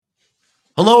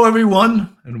Hello,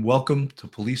 everyone, and welcome to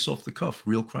Police Off the Cuff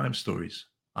Real Crime Stories.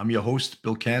 I'm your host,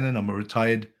 Bill Cannon. I'm a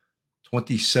retired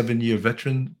 27-year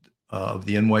veteran of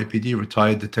the NYPD,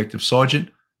 retired detective sergeant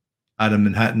out of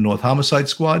Manhattan North Homicide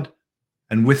Squad.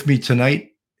 And with me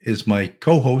tonight is my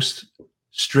co host,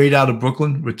 straight out of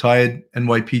Brooklyn, retired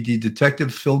NYPD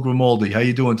detective Phil Grimaldi. How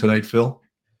you doing tonight, Phil?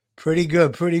 Pretty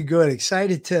good, pretty good.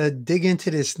 Excited to dig into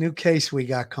this new case we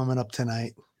got coming up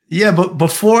tonight. Yeah, but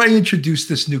before I introduce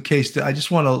this new case, I just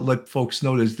want to let folks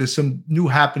know there's some new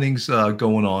happenings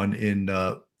going on in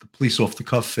the Police Off the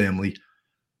Cuff family.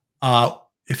 Uh,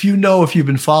 if you've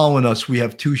been following us, we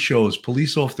have two shows: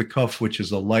 Police Off the Cuff, which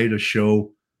is a lighter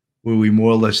show where we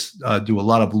more or less do a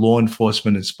lot of law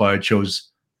enforcement inspired shows,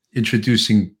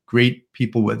 introducing great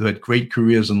people who had great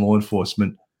careers in law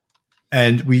enforcement.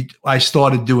 And I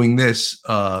started doing this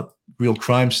real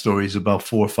crime stories about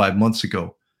 4 or 5 months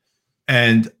ago,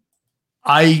 and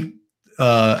I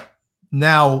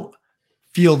now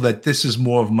feel that this is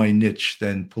more of my niche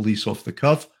than Police Off the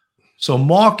Cuff. So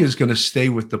Mark is going to stay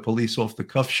with the Police Off the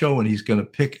Cuff show, and he's going to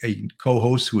pick a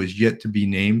co-host who is yet to be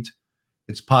named.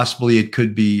 It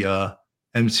could be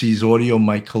MC's Audio,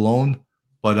 Mike Cologne,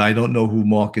 but I don't know who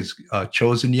Mark has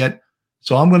chosen yet.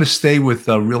 So I'm going to stay with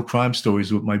Real Crime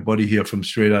Stories with my buddy here from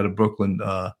straight out of Brooklyn,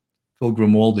 Phil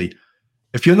Grimaldi.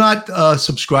 If you're not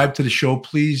subscribed to the show,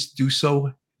 please do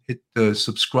so. Hit the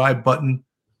subscribe button,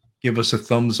 give us a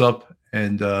thumbs up,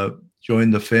 and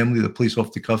join the family, the Police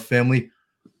Off the Cuff family.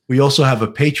 We also have a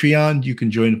Patreon. You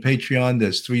can join the Patreon.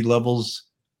 There's 3 levels.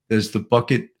 There's the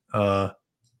bucket,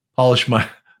 polish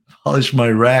my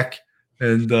rack,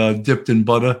 and dipped in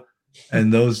butter.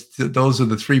 And those are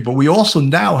the 3. But we also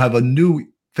now have a new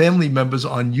family members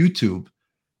on YouTube,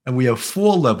 and we have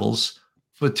 4 levels.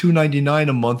 For $2.99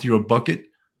 a month, you're a bucket.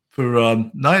 For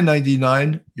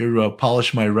 $9.99, you're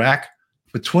polish my rack.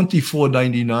 For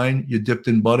 $24.99, you're dipped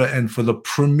in butter. And for the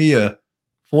premiere,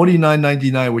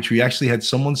 $49.99, which we actually had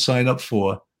someone sign up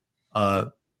for,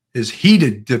 is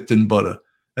heated dipped in butter.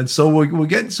 And so we're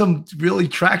getting some really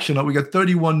traction. We got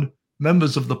 31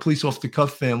 members of the Police Off the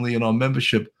Cuff family in our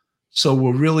membership. So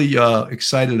we're really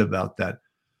excited about that.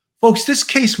 Folks, this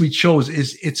case we chose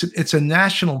it's a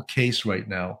national case right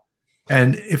now.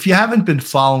 And if you haven't been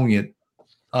following it,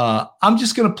 I'm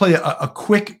just going to play a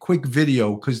quick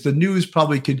video because the news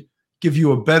probably could give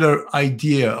you a better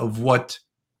idea of what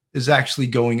is actually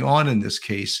going on in this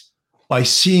case by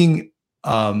seeing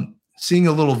a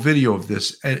little video of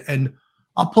this. And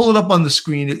I'll pull it up on the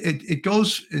screen. It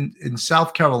goes in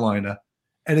South Carolina,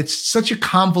 and it's such a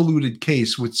convoluted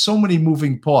case with so many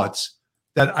moving parts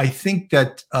that I think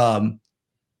that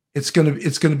it's going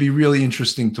to be really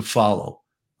interesting to follow.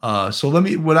 So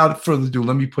without further ado,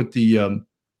 let me put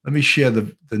let me share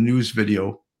the news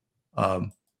video.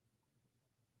 Hang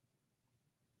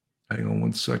on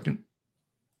one second.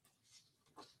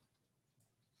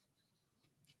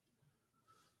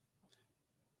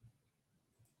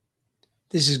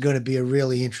 This is going to be a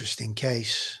really interesting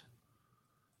case.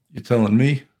 You're telling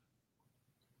me?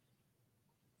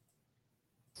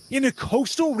 In a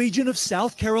coastal region of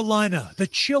South Carolina, the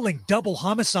chilling double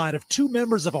homicide of 2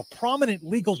 members of a prominent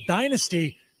legal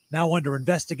dynasty now under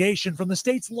investigation from the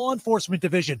state's law enforcement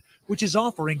division, which is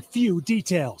offering few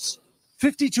details.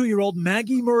 52-year-old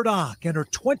Maggie Murdaugh and her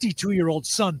 22-year-old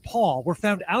son, Paul, were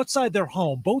found outside their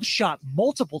home, both shot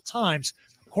multiple times,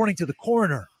 according to the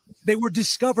coroner. They were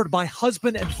discovered by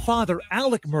husband and father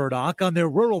Alec Murdaugh on their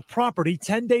rural property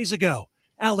 10 days ago.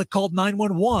 Alec called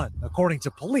 911. According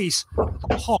to police,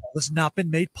 the call has not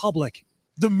been made public.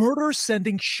 The murder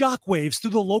sending shockwaves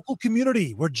through the local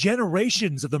community where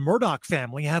generations of the Murdaugh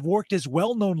family have worked as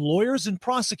well-known lawyers and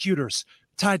prosecutors,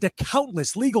 tied to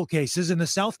countless legal cases in the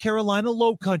South Carolina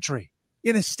Low Country.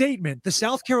 In a statement, the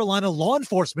South Carolina Law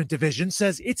Enforcement Division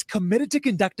says it's committed to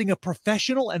conducting a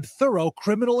professional and thorough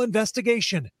criminal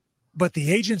investigation. But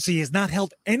the agency has not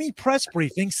held any press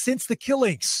briefings since the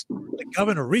killings. The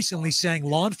governor recently saying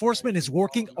law enforcement is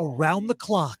working around the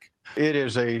clock. It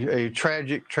is a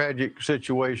tragic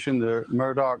situation. The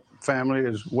Murdaugh family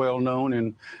is well known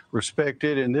and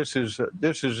respected, and this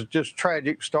is just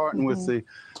tragic. Starting with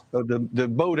the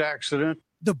boat accident.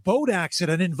 The boat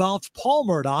accident involved Paul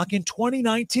Murdaugh in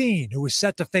 2019, who was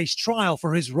set to face trial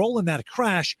for his role in that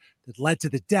crash that led to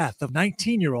the death of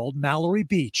 19-year-old Mallory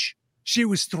Beach. She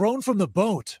was thrown from the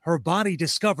boat, her body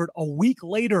discovered a week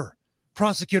later.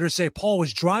 Prosecutors say Paul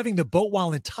was driving the boat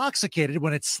while intoxicated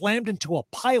when it slammed into a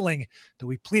piling, though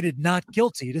he pleaded not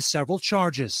guilty to several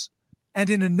charges. And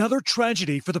in another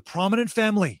tragedy for the prominent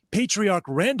family, patriarch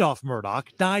Randolph Murdaugh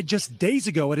died just days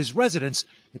ago at his residence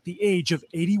at the age of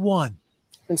 81.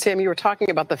 And Sam, you were talking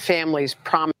about the family's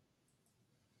prominent.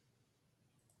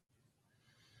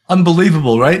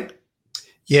 Unbelievable, right?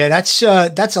 Yeah, that's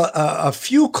a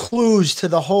few clues to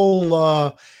the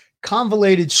whole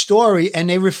convoluted story, and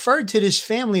they referred to this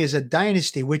family as a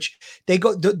dynasty, which they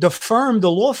go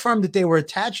the law firm that they were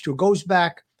attached to goes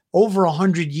back over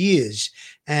 100 years.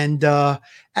 And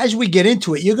as we get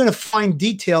into it, you're going to find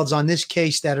details on this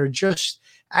case that are just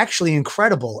actually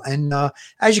incredible. And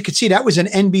as you can see, that was an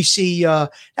NBC,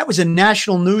 that was a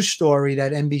national news story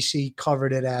that NBC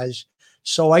covered it as.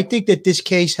 So I think that this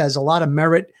case has a lot of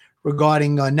merit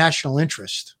regarding national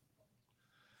interest.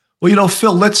 Well,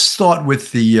 Phil, let's start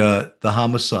with the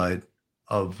homicide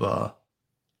of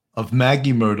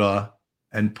Maggie Murdaugh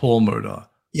and Paul Murdaugh,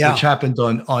 which happened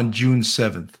on June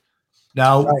 7th.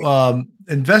 Now,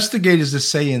 investigators are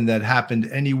saying that happened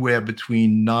anywhere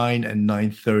between 9 and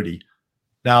 9:30.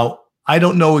 Now, I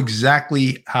don't know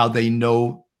exactly how they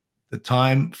know the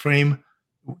time frame.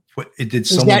 It did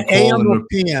someone Is that call AM or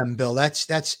PM, Bill?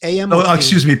 That's AM. Oh,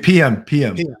 excuse me, PM.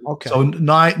 Okay. So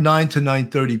 9 to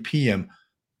 9:30 PM.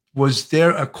 Was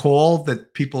there a call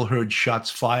that people heard shots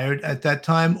fired at that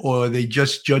time, or are they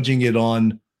just judging it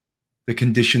on the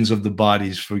conditions of the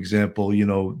bodies? For example,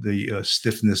 the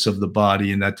stiffness of the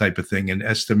body and that type of thing, and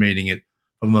estimating it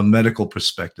from a medical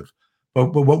perspective.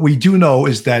 But what we do know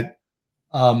is that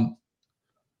Alex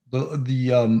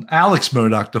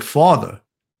Murdaugh, the father,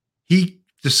 he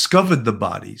discovered the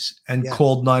bodies and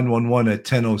called 911 at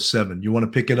 10:07. You want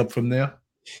to pick it up from there?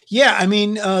 Yeah, I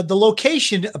mean, the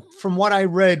location, from what I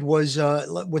read, was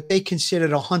what they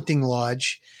considered a hunting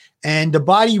lodge, and the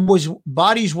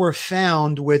bodies were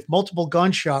found with multiple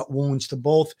gunshot wounds to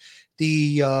both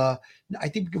the I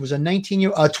think it was a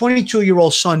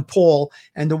 22-year-old son, Paul,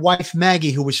 and the wife,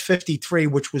 Maggie, who was 53,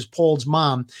 which was Paul's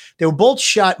mom. They were both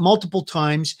shot multiple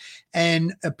times,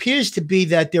 and appears to be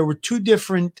that there were two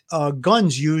different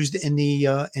guns used in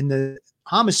the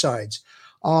homicides.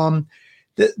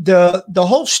 The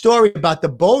whole story about the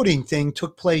boating thing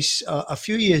took place a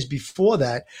few years before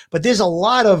that, but there's a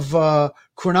lot of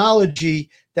chronology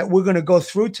that we're going to go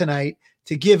through tonight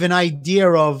to give an idea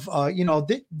of,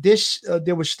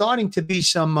 there was starting to be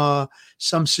some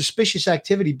suspicious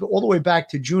activity, but all the way back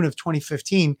to June of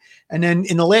 2015. And then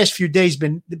in the last few days,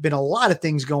 been a lot of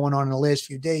things going on in the last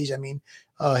few days. I mean,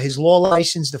 his law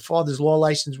license, the father's law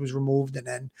license was removed. And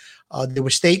then there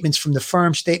were statements from the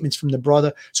firm, statements from the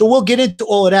brother. So we'll get into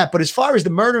all of that. But as far as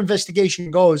the murder investigation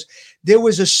goes, there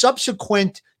was a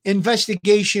subsequent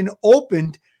investigation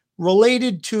opened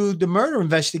related to the murder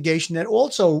investigation that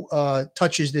also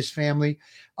touches this family.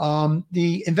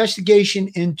 The investigation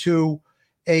into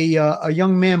a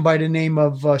young man by the name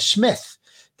of Smith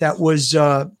that was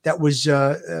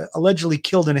allegedly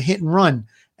killed in a hit and run.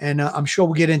 And I'm sure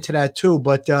we'll get into that too.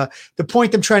 But the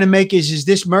point I'm trying to make is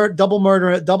this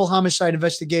double homicide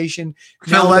investigation.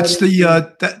 Phil, that's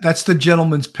the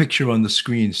gentleman's picture on the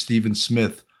screen, Stephen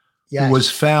Smith, who was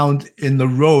found in the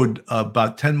road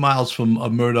about 10 miles from a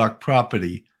Murdaugh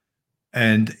property.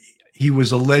 And he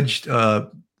was alleged,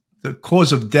 the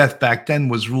cause of death back then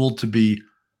was ruled to be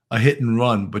a hit and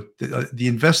run. But the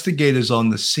investigators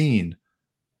on the scene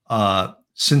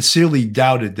sincerely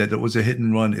doubted that it was a hit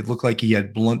and run. It looked like he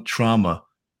had blunt trauma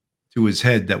to his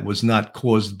head that was not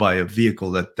caused by a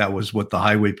vehicle. That was what the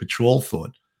highway patrol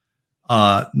thought.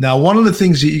 Now, one of the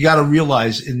things that you got to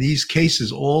realize in these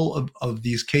cases, all of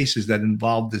these cases that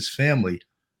involve this family,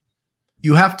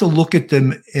 you have to look at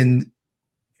them in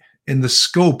the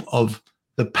scope of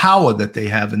the power that they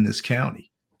have in this county.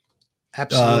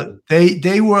 Absolutely.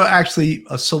 They were actually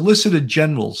solicitor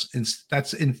generals, and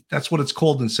that's what it's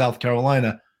called in South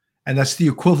Carolina, and that's the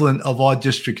equivalent of our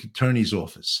district attorney's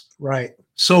office. Right.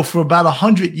 So for about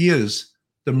 100 years,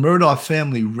 the Murdaugh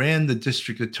family ran the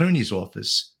district attorney's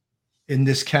office in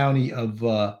this county of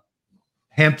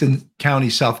Hampton County,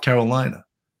 South Carolina.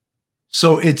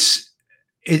 So it's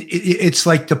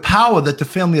like the power that the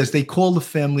family has. They call the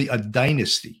family a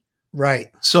dynasty.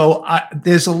 Right. So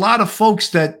there's a lot of folks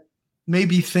that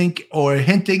maybe think or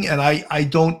hinting, and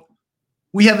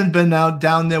we haven't been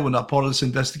down there. We're not part of this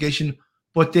investigation,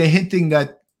 but they're hinting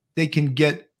that they can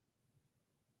get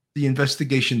the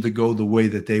investigation to go the way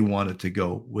that they want it to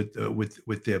go with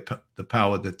the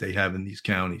power that they have in these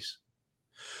counties.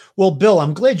 Well, Bill,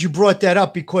 I'm glad you brought that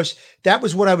up, because that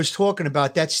was what I was talking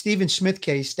about. That Stephen Smith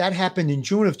case that happened in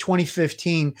June of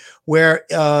 2015, where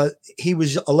he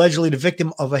was allegedly the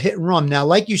victim of a hit and run. Now,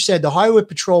 like you said, the Highway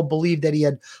Patrol believed that he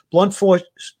had blunt force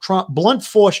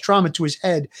trauma to his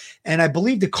head, and I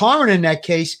believe the coroner in that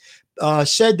case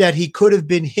said that he could have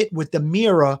been hit with the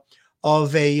mirror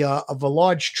of a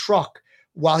large truck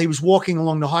while he was walking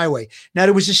along the highway. Now,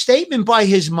 there was a statement by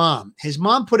his mom. His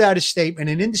mom put out a statement,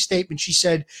 and in the statement, she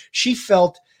said she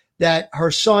felt that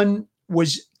her son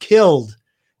was killed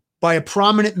by a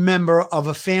prominent member of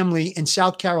a family in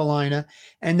South Carolina,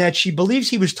 and that she believes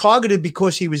he was targeted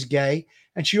because he was gay.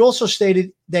 And she also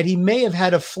stated that he may have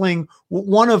had a fling with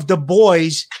one of the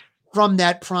boys from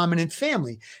that prominent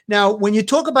family. Now, when you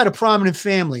talk about a prominent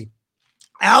family,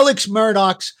 Alex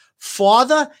Murdaugh's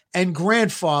father and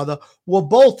grandfather were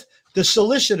both the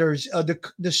solicitors,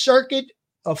 the circuit,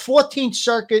 14th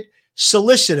Circuit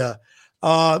solicitor,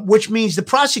 which means the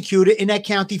prosecutor in that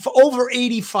county for over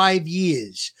 85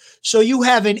 years. So you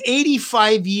have an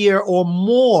 85-year or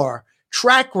more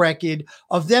track record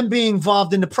of them being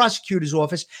involved in the prosecutor's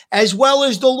office, as well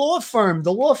as the law firm.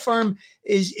 The law firm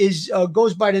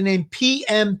goes by the name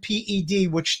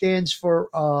PMPED, which stands for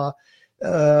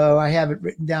I have it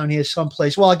written down here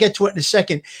someplace. Well, I'll get to it in a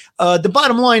second. The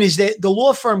bottom line is that the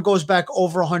law firm goes back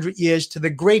over 100 years to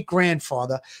the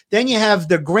great-grandfather. Then you have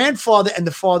the grandfather and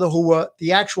the father, who were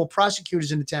the actual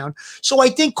prosecutors in the town. So I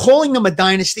think calling them a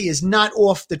dynasty is not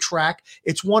off the track.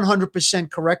 It's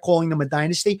 100% correct calling them a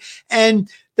dynasty. And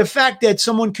the fact that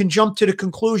someone can jump to the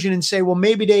conclusion and say, well,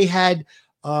 maybe they had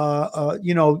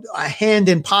a hand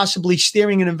in possibly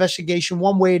steering an investigation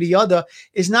one way or the other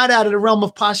is not out of the realm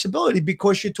of possibility,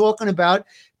 because you're talking about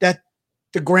that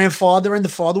the grandfather and the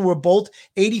father were both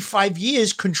 85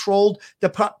 years controlled the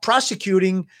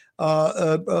prosecuting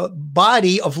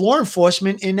body of law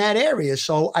enforcement in that area.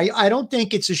 So I don't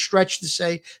think it's a stretch to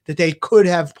say that they could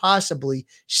have possibly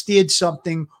steered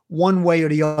something one way or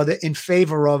the other in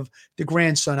favor of the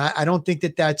grandson. I don't think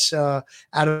that that's out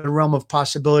of the realm of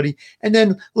possibility. And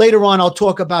then later on, I'll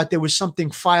talk about there was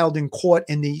something filed in court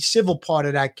in the civil part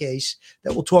of that case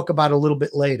that we'll talk about a little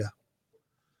bit later.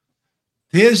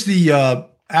 Here's the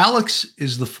Alex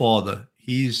is the father.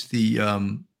 He's the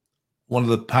one of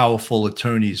the powerful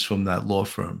attorneys from that law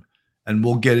firm. And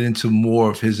we'll get into more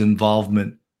of his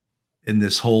involvement in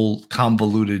this whole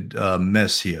convoluted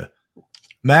mess here.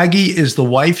 Maggie is the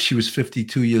wife. She was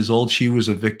 52 years old. She was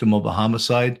a victim of a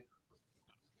homicide.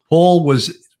 Paul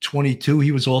was 22.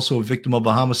 He was also a victim of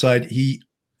a homicide.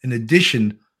 In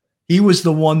addition, he was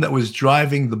the one that was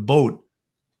driving the boat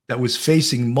that was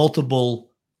facing multiple,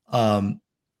 I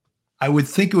would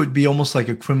think it would be almost like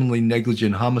a criminally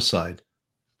negligent homicide,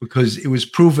 because it was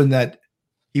proven that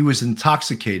he was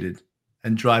intoxicated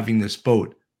and driving this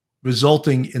boat,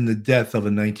 resulting in the death of a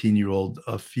 19-year-old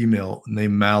female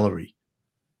named Mallory.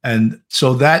 And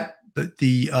so that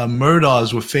the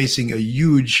Murdaughs were facing a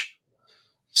huge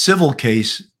civil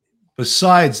case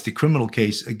besides the criminal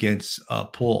case against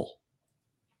Paul.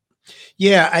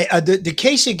 Yeah, the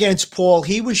case against Paul,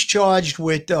 he was charged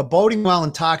with boating while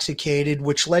intoxicated,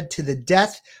 which led to the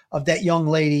death of that young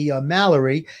lady,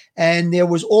 Mallory. And there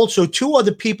was also two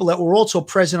other people that were also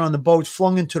present on the boat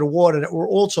flung into the water that were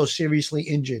also seriously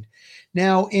injured.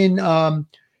 Now,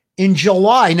 in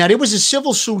July, now there was a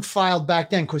civil suit filed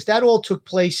back then, because that all took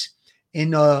place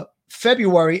in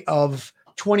February of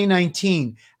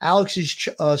 2019. Alex's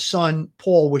son,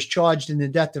 Paul, was charged in the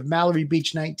death of Mallory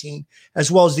Beach, 19,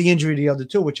 as well as the injury of the other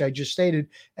two, which I just stated,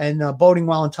 and boating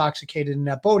while intoxicated in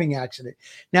that boating accident.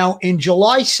 Now, in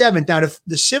July 7th, now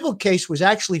the civil case was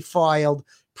actually filed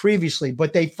previously,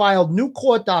 but they filed new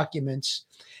court documents,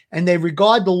 and they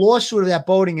regard the lawsuit of that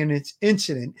boating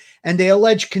incident, and they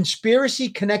allege conspiracy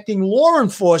connecting law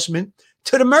enforcement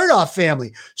to the Murdaugh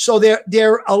family. So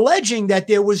they're alleging that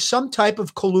there was some type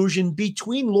of collusion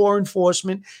between law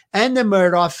enforcement and the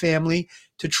Murdaugh family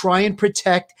to try and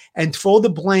protect and throw the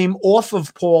blame off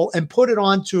of Paul and put it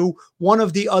onto one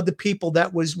of the other people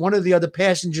that was one of the other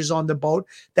passengers on the boat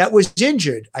that was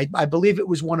injured. I believe it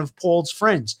was one of Paul's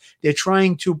friends. They're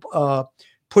trying to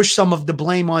push some of the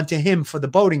blame onto him for the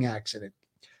boating accident.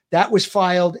 That was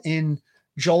filed in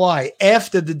July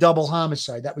after the double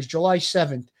homicide. That was July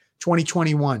 7th.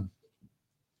 2021.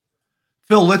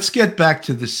 Phil, let's get back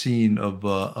to the scene of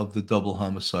the double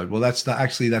homicide. Well, that's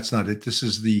not it. This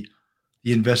is the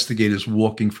investigators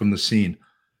walking from the scene.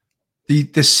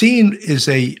 The scene is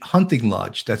a hunting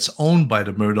lodge that's owned by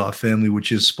the Murdaugh family,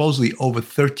 which is supposedly over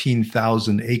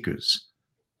 13,000 acres.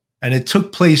 And it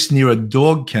took place near a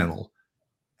dog kennel.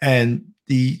 And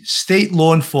the state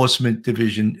law enforcement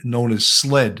division, known as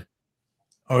SLED,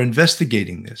 are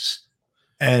investigating this.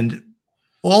 And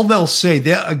all they'll say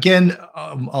there again,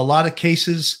 a lot of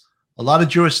cases, a lot of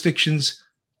jurisdictions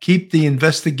keep the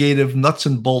investigative nuts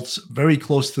and bolts very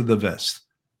close to the vest.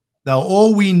 Now,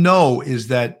 all we know is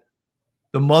that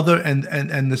the mother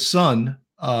and the son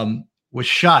was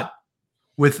shot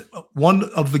with one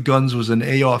of the guns was an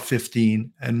AR-15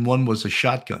 and one was a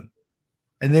shotgun.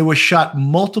 And they were shot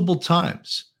multiple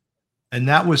times. And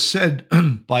that was said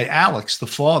by Alex, the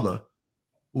father,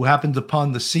 who happened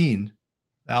upon the scene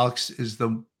Alex is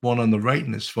the one on the right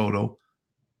in this photo,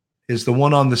 is the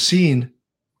one on the scene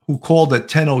who called at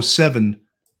 10:07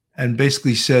 and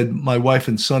basically said, my wife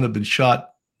and son have been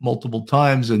shot multiple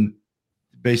times, and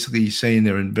basically saying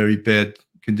they're in very bad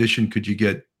condition. Could you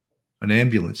get an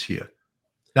ambulance here?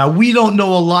 Now, we don't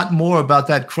know a lot more about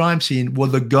that crime scene. Were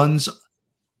the guns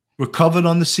recovered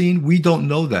on the scene? We don't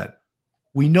know that.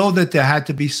 We know that there had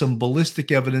to be some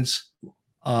ballistic evidence,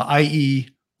 i.e.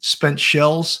 spent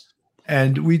shells.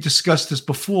 And we discussed this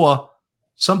before.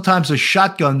 Sometimes a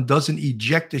shotgun doesn't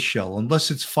eject a shell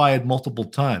unless it's fired multiple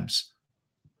times.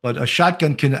 But a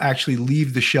shotgun can actually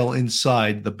leave the shell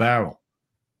inside the barrel.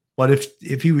 But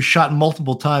if he was shot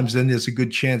multiple times, then there's a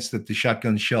good chance that the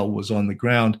shotgun shell was on the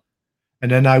ground. And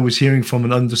then I was hearing from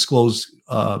an undisclosed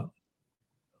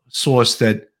source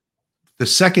that the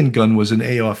second gun was an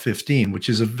AR-15, which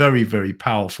is a very, very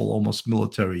powerful, almost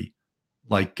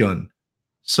military-like gun.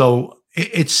 So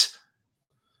is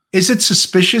it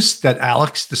suspicious that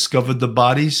Alex discovered the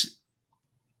bodies?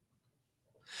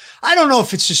 I don't know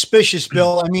if it's suspicious,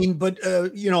 Bill. I mean, but,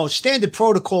 standard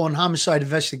protocol in homicide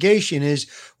investigation is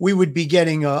we would be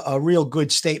getting a real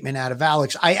good statement out of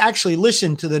Alex. I actually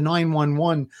listened to the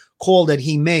 911 call that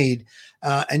he made,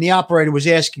 and the operator was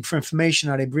asking for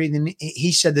information. Are they breathing?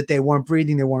 He said that they weren't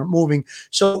breathing, they weren't moving.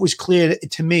 So it was clear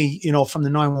to me, from the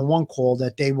 911 call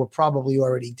that they were probably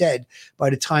already dead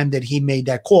by the time that he made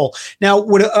that call. Now,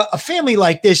 with a family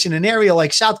like this in an area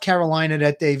like South Carolina,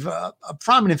 that they've a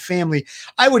prominent family,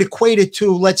 I would equate it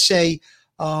to, let's say,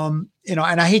 and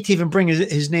I hate to even bring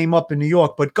his name up in New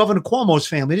York, but Governor Cuomo's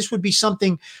family. This would be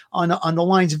something on the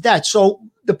lines of that. So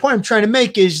the point I'm trying to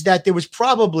make is that there was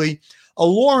probably a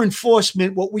law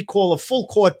enforcement, what we call a full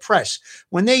court press.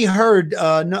 When they heard,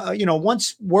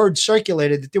 once word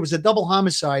circulated that there was a double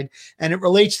homicide and it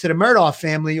relates to the Murdaugh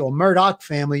family or Murdaugh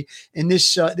family in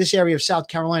this area of South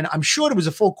Carolina, I'm sure there was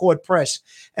a full court press.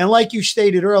 And like you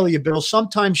stated earlier, Bill,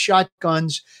 sometimes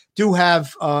shotguns do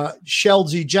have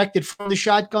shells ejected from the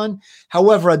shotgun.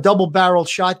 However, a double-barreled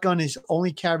shotgun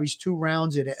only carries 2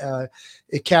 rounds.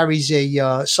 It carries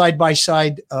a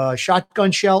side-by-side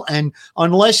shotgun shell, and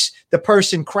unless the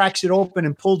person cracks it open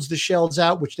and pulls the shells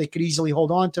out, which they could easily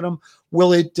hold on to them,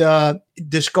 will it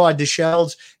discard the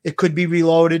shells? It could be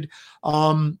reloaded.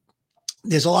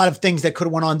 There's a lot of things that could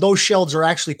have went on. Those shells are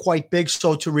actually quite big,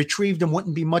 so to retrieve them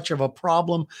wouldn't be much of a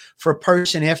problem for a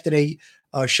person after they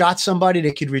shot somebody.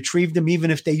 They could retrieve them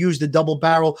even if they used a double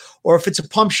barrel, or if it's a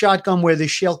pump shotgun where the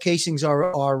shell casings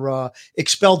are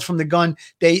expelled from the gun.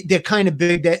 They're kind of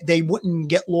big that they wouldn't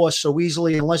get lost so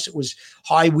easily unless it was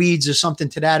high weeds or something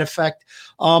to that effect.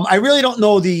 I really don't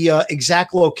know the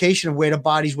exact location of where the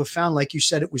bodies were found. Like you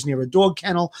said, it was near a dog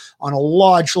kennel on a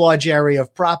large area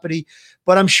of property.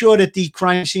 But I'm sure that the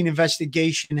crime scene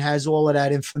investigation has all of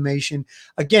that information.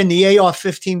 Again, the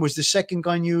AR-15 was the second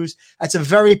gun used. That's a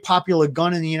very popular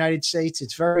gun in the United States.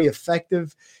 It's very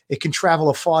effective. It can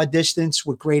travel a far distance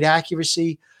with great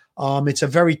accuracy. It's a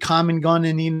very common gun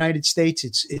in the United States.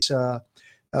 It's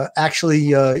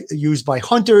actually used by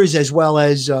hunters as well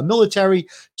as military.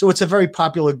 So it's a very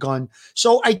popular gun.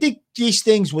 So I think these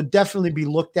things would definitely be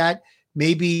looked at.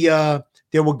 Maybe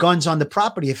there were guns on the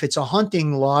property. If it's a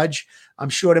hunting lodge, I'm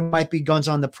sure there might be guns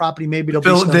on the property. Maybe there'll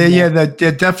be some.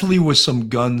 There definitely was some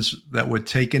guns that were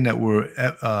taken that were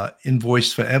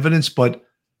invoiced for evidence. But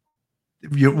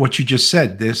what you just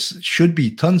said, there should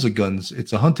be tons of guns.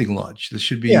 It's a hunting lodge. There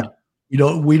should be. Yeah.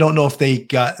 We don't know if they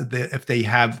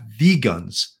have the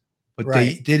guns, but right.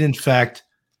 They did in fact.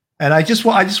 And I just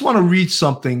want to read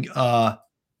something.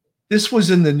 This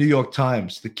was in the New York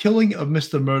Times. The killing of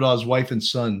Mr. Murdaugh's wife and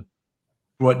son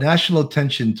brought national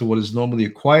attention to what is normally a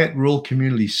quiet rural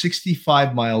community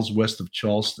 65 miles west of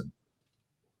Charleston.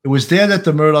 It was there that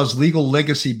the Murdaugh's legal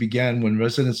legacy began when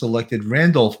residents elected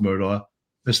Randolph Murdaugh,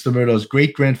 Mr. Murdaugh's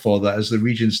great-grandfather, as the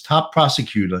region's top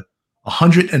prosecutor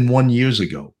 101 years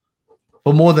ago.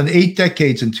 For more than 8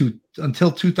 decades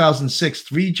until 2006,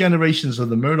 3 generations of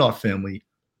the Murdaugh family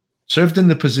served in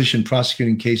the position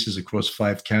prosecuting cases across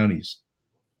 5 counties.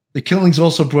 The killings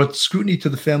also brought scrutiny to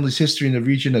the family's history in the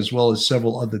region, as well as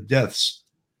several other deaths.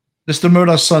 Mr.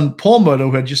 Murdaugh's son, Paul Murdaugh,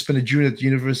 who had just been a junior at the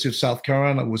University of South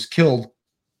Carolina, was killed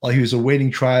while he was awaiting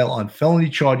trial on felony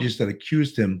charges that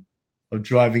accused him of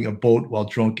driving a boat while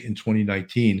drunk in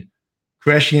 2019,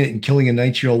 crashing it and killing a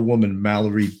 19-year-old woman,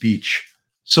 Mallory Beach.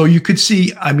 So you could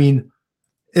see,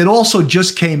 it also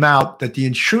just came out that the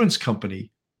insurance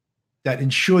company that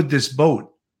insured this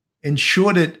boat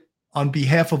insured it on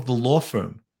behalf of the law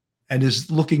firm and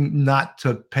is looking not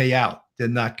to pay out. They're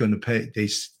not going to pay. They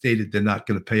stated they're not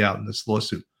going to pay out in this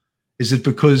lawsuit. Is it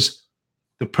because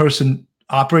the person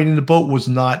operating the boat was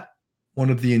not one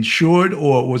of the insured,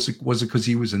 or was it because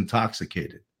he was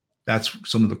intoxicated? That's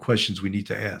some of the questions we need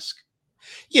to ask.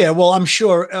 Yeah, well, I'm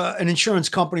sure an insurance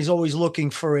company is always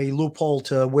looking for a loophole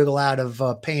to wiggle out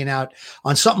of paying out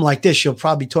on something like this. You're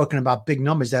probably talking about big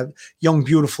numbers. That young,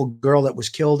 beautiful girl that was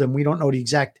killed, and we don't know the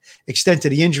exact extent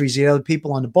of the injuries of the other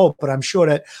people on the boat, but I'm sure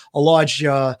that a large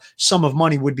sum of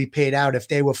money would be paid out if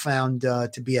they were found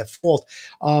to be at fault.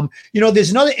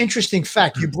 There's another interesting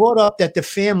fact. You brought up that the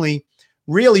family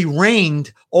really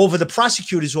reigned over the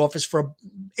prosecutor's office for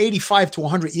 85 to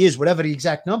 100 years, whatever the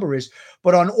exact number is.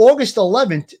 But on August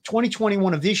 11th,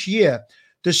 2021 of this year,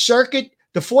 the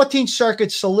 14th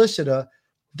Circuit solicitor,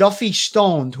 Duffy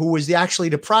Stone, who was actually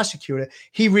the prosecutor,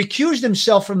 he recused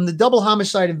himself from the double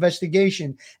homicide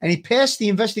investigation, and he passed the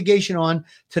investigation on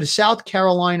to the South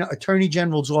Carolina Attorney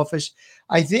General's office.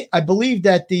 I believe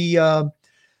that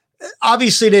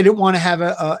obviously they didn't want to have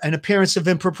an appearance of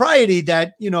impropriety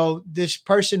that, this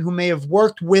person who may have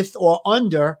worked with or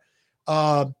under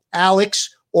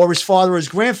Alex or his father or his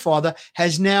grandfather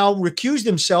has now recused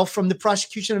himself from the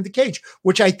prosecution of the case,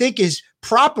 which I think is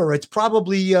proper. It's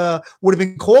probably would have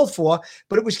been called for,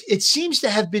 but it seems to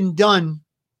have been done,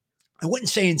 I wouldn't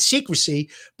say in secrecy,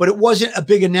 but it wasn't a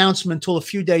big announcement until a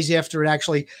few days after it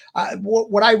actually,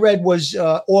 what I read was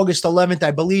August 11th.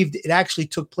 I believe it actually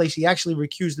took place. He actually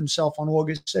recused himself on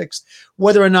August 6th.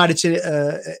 Whether or not it's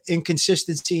an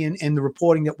inconsistency in the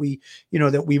reporting that we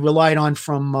relied on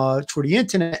from through the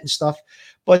internet and stuff.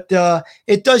 But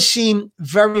it does seem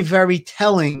very, very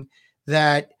telling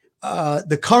that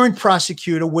the current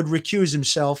prosecutor would recuse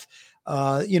himself.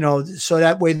 So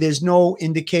that way there's no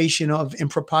indication of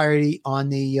impropriety on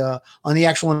the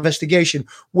actual investigation,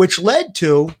 which led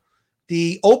to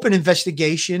the open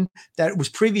investigation that was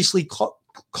previously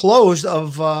closed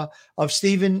of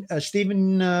Stephen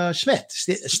Smith.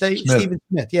 Stephen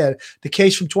Smith. Yeah. The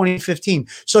case from 2015.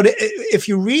 So if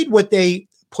you read what they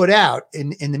put out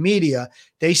in the media,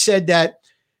 they said that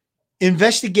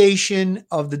investigation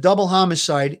of the double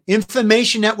homicide,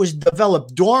 information that was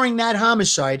developed during that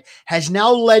homicide has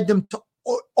now led them to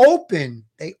opened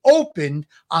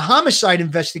a homicide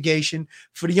investigation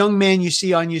for the young man you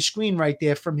see on your screen right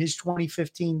there from his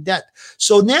 2015 death.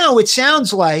 So now it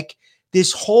sounds like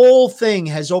this whole thing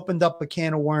has opened up a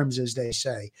can of worms, as they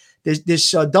say. This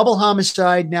double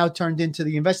homicide now turned into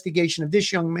the investigation of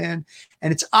this young man,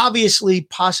 and it's obviously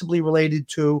possibly related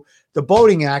to the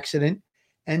boating accident.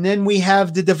 And then we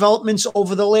have the developments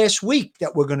over the last week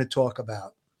that we're going to talk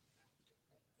about.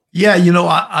 Yeah,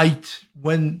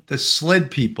 when the SLED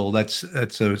people, that's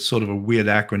a sort of a weird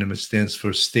acronym. It stands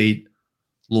for State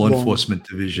Law Enforcement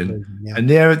Division, yeah. And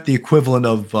they're the equivalent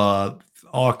of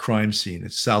our crime scene.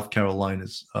 It's South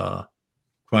Carolina's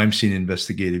crime scene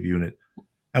investigative unit.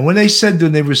 And when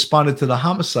they responded to the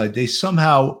homicide, they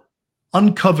somehow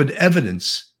uncovered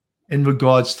evidence in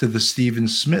regards to the Stephen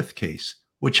Smith case,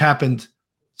 which happened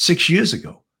 6 years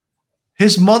ago.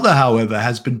 His mother, however,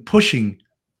 has been pushing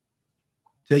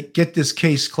to get this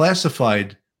case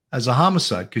classified as a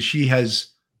homicide because she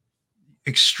has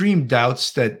extreme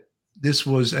doubts that this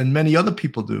was, and many other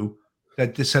people do,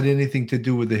 that this had anything to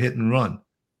do with the hit and run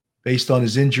based on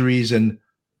his injuries. And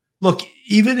look,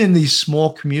 even in these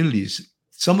small communities,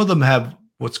 some of them have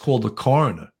what's called a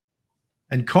coroner.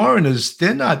 And coroners,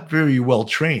 they're not very well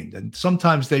trained. And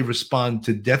sometimes they respond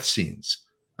to death scenes.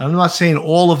 I'm not saying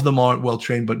all of them aren't well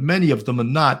trained, but many of them are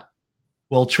not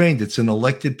well trained. It's an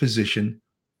elected position,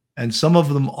 and some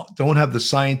of them don't have the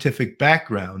scientific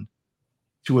background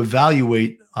to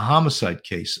evaluate a homicide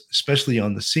case, especially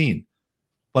on the scene.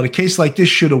 But a case like this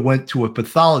should have went to a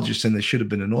pathologist, and there should have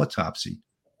been an autopsy,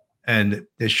 and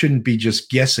there shouldn't be just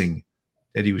guessing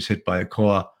that he was hit by a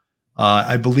car.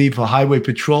 I believe a highway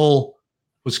patrol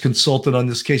was consulted on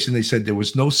this case, and they said there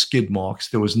was no skid marks,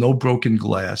 there was no broken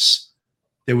glass.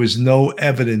 There was no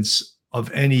evidence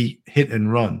of any hit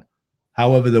and run.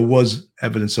 However, there was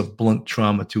evidence of blunt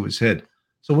trauma to his head.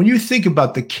 So when you think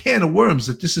about the can of worms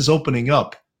that this is opening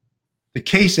up, the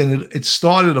case, and it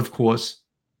started, of course,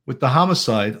 with the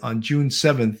homicide on June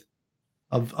 7th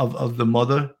of the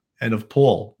mother and of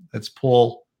Paul. That's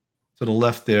Paul to the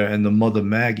left there, and the mother,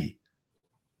 Maggie.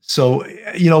 So,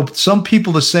 some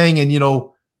people are saying,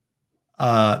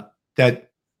 that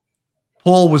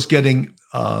Paul was getting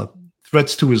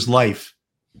threats to his life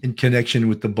in connection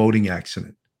with the boating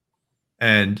accident.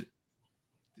 And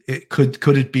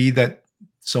could it be that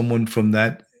someone from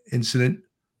that incident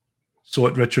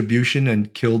sought retribution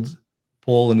and killed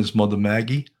Paul and his mother,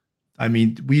 Maggie? I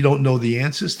mean, we don't know the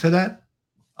answers to that.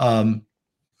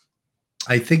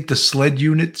 I think the SLED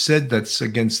unit said, that's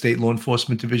against State Law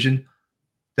Enforcement Division,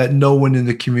 that no one in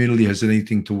the community has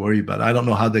anything to worry about. I don't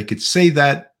know how they could say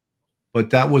that, but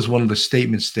that was one of the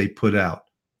statements they put out.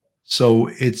 So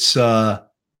it's a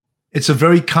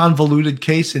very convoluted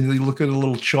case. And you look at a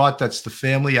little chart, that's the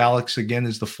family. Alex, again,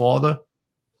 is the father.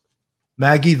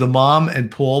 Maggie, the mom,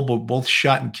 and Paul were both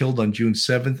shot and killed on June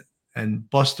 7th. And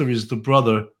Buster is the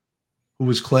brother who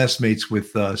was classmates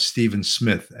with Stephen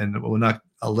Smith. And we're not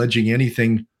alleging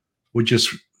anything. We're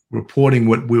just reporting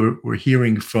what we're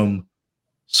hearing from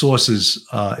sources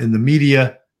in the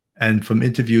media and from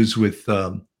interviews with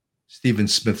Stephen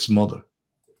Smith's mother.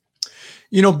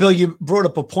 You know, Bill, you brought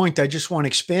up a point I just want to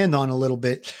expand on a little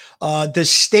bit. The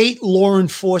state law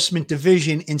enforcement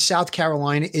division in South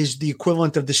Carolina is the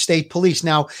equivalent of the state police.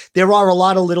 Now, there are a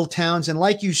lot of little towns, and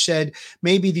like you said,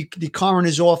 maybe the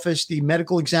coroner's office, the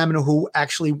medical examiner who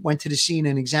actually went to the scene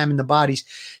and examined the bodies,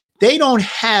 they don't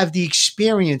have the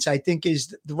experience, I think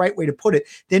is the right way to put it.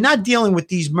 They're not dealing with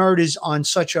these murders on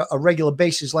such a regular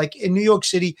basis. Like in New York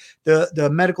City, the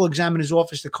medical examiner's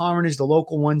office, the coroners, the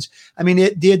local ones, I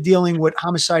mean, they're dealing with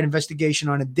homicide investigation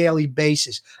on a daily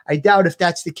basis. I doubt if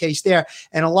that's the case there.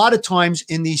 And a lot of times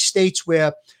in these states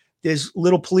where there's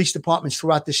little police departments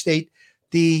throughout the state,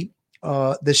 the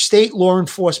state law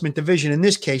enforcement division, in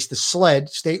this case, the SLED,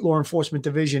 state law enforcement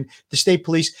division, the state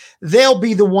police, they'll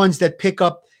be the ones that pick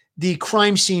up the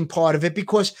crime scene part of it,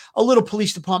 because a little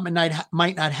police department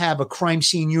might not have a crime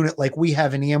scene unit like we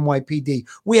have in the NYPD.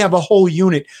 We have a whole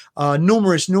unit,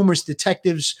 numerous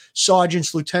detectives,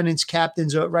 sergeants, lieutenants,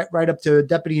 captains, right up to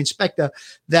deputy inspector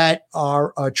that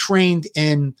are trained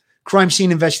in crime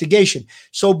scene investigation.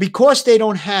 So because they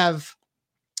don't have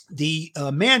the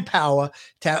manpower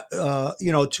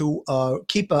to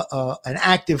keep an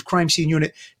active crime scene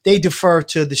unit, they defer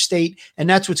to the state, and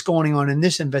that's what's going on in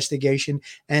this investigation.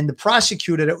 And the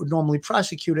prosecutor that would normally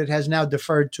prosecute it has now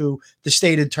deferred to the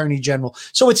state attorney general.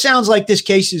 So it sounds like this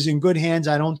case is in good hands.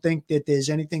 I don't think that there's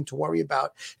anything to worry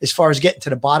about as far as getting to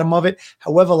the bottom of it.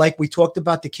 However, like we talked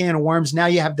about the can of worms, now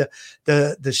you have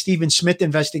the Stephen Smith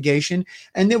investigation,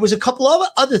 and there was a couple of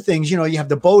other things. You know, you have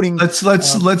the boating.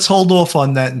 Let's hold off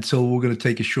on that until we're going to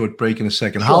take a short break in a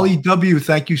second. Sure. Holly W.,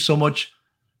 thank you so much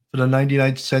for the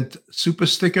 99-cent super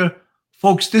sticker.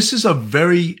 Folks, this is a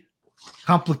very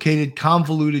complicated,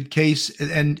 convoluted case.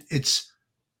 And it's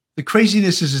the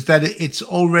craziness is that it's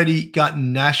already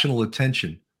gotten national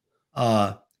attention.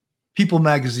 People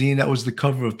Magazine, that was the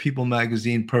cover of People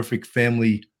Magazine, Perfect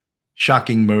Family,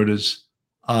 Shocking Murders.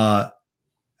 As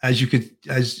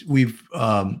we've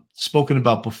spoken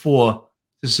about before,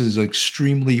 this is an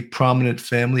extremely prominent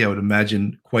family. I would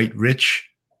imagine quite rich.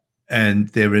 And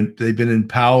they've been in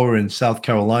power in South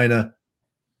Carolina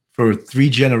for 3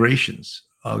 generations,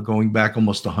 going back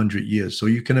almost 100 years. So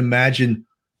you can imagine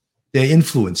their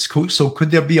influence. So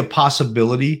could there be a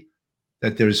possibility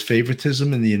that there's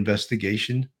favoritism in the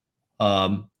investigation?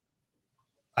 I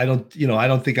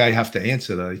don't think I have to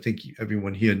answer that. I think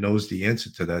everyone here knows the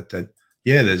answer to that. That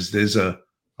yeah, there's a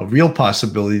real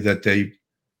possibility that they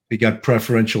got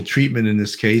preferential treatment in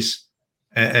this case,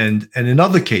 and in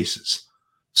other cases.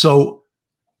 So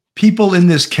people in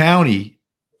this county,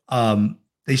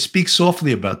 they speak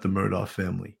softly about the Murdaugh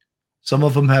family. Some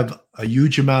of them have a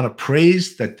huge amount of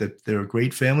praise that they're a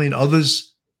great family, and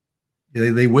others,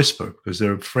 they whisper because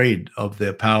they're afraid of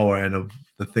their power and of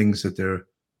the things that they're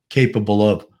capable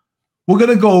of. We're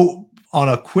going to go on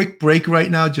a quick break right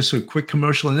now, just a quick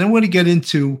commercial, and then we're going to get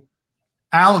into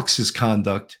Alex's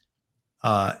conduct,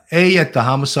 at the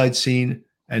homicide scene,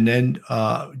 and then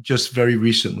just very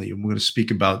recently. And we're going to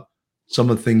speak about some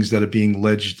of the things that are being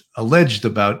alleged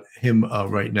about him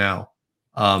right now.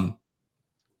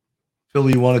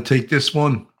 Philly, you want to take this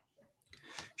one?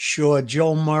 Sure.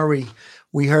 Joe Murray.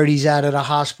 We heard he's out of the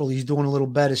hospital. He's doing a little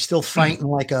better. Still fighting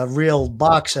like a real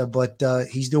boxer, but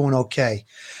he's doing okay.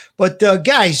 But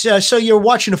guys, so you're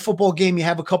watching a football game. You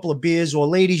have a couple of beers, or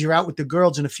ladies, you're out with the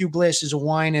girls and a few glasses of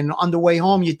wine. And on the way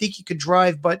home, you think you could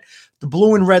drive, but the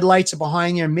blue and red lights are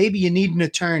behind you, and maybe you need an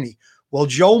attorney. Well,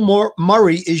 Joe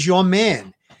Murray is your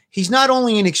man. He's not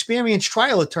only an experienced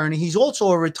trial attorney, he's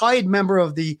also a retired member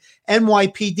of the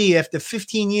NYPD. After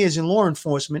 15 years in law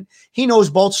enforcement, he knows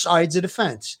both sides of the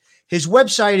fence. His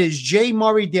website is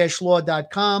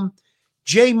jmurray-law.com,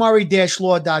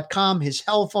 jmurray-law.com. His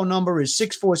telephone number is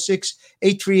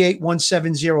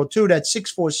 646-838-1702. That's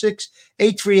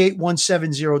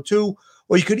 646-838-1702.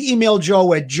 Or you could email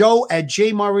Joe at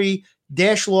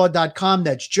joe@jmurray-law.com.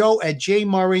 That's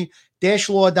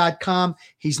joe@jmurray-law.com.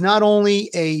 He's not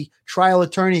only a trial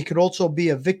attorney, he could also be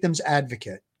a victim's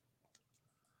advocate.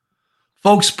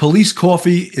 Folks, Police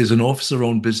Coffee is an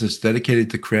officer-owned business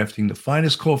dedicated to crafting the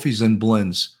finest coffees and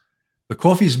blends. The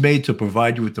coffee is made to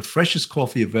provide you with the freshest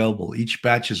coffee available. Each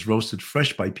batch is roasted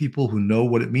fresh by people who know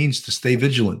what it means to stay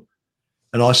vigilant.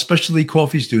 And our specialty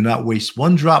coffees do not waste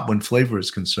one drop when flavor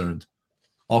is concerned.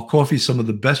 Our coffee is some of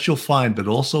the best you'll find, but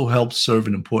also helps serve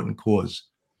an important cause,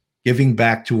 giving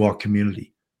back to our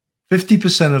community.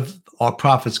 50% of our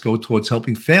profits go towards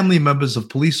helping family members of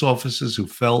police officers who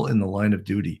fell in the line of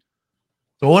duty.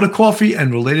 To order coffee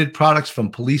and related products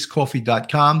from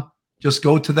policecoffee.com, just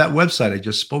go to that website I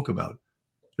just spoke about.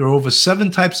 There are over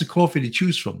 7 types of coffee to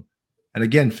choose from. And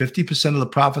again, 50% of the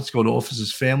profits go to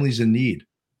officers' families in need.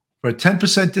 For a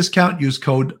 10% discount, use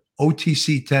code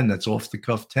OTC10. That's off the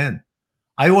cuff 10.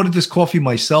 I ordered this coffee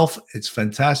myself. It's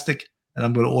fantastic. And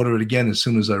I'm going to order it again as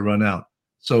soon as I run out.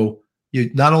 So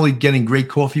you're not only getting great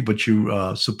coffee, but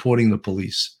you're supporting the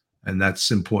police. And that's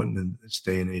important in this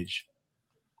day and age.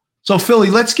 So, Philly,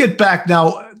 let's get back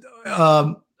now.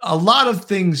 A lot of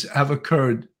things have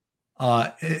occurred,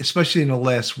 especially in the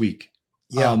last week.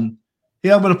 Yeah.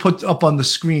 Here I'm going to put up on the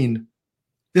screen.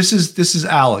 This is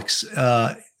Alex.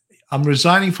 I'm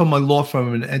resigning from my law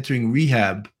firm and entering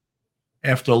rehab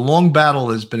after a long battle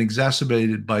that has been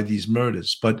exacerbated by these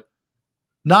murders. But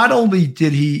not only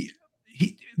did the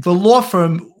law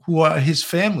firm, who are his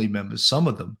family members, some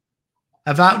of them,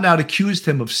 have out and out accused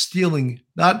him of stealing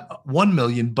not 1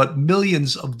 million, but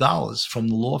millions of dollars from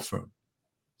the law firm.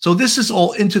 So this is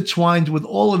all intertwined with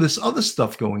all of this other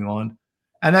stuff going on.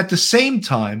 And at the same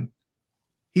time,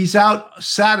 he's out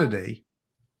Saturday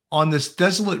on this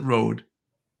desolate road,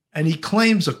 and he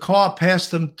claims a car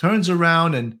passed him, turns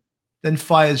around, and then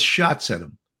fires shots at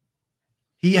him.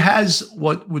 He has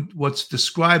what's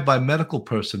described by medical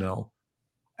personnel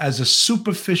as a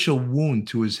superficial wound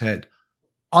to his head.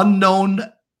 Unknown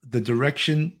the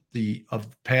direction, the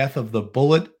path of the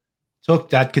bullet took.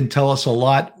 That can tell us a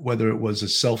lot, whether it was a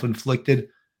self-inflicted.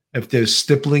 If there's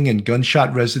stippling and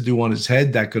gunshot residue on his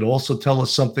head, that could also tell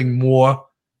us something more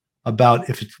about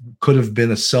if it could have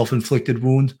been a self-inflicted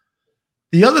wound.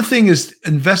 The other thing is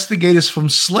investigators from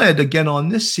SLED, again on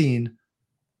this scene,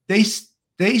 they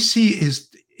see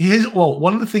his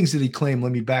one of the things that he claimed,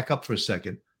 let me back up for a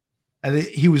second. And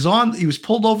he was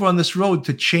pulled over on this road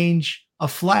to change a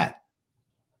flat,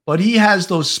 but he has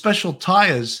those special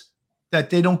tires that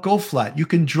they don't go flat. You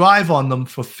can drive on them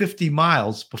for 50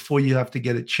 miles before you have to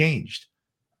get it changed.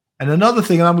 And another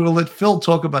thing, and I'm going to let Phil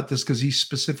talk about this because he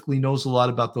specifically knows a lot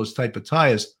about those type of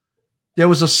tires. There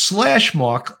was a slash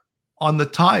mark on the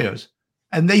tires,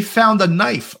 and they found a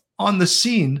knife on the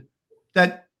scene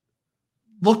that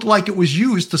looked like it was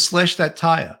used to slash that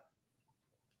tire.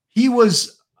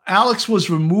 Alex was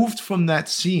removed from that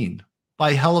scene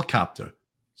by helicopter.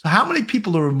 So how many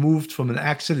people are removed from an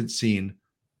accident scene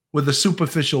with a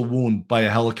superficial wound by a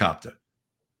helicopter?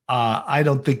 I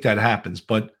don't think that happens,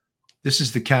 but this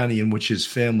is the county in which his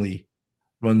family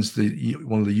runs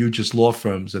one of the hugest law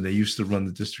firms, and they used to run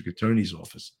the district attorney's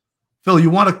office. Phil, you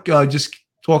want to just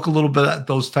talk a little bit about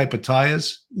those type of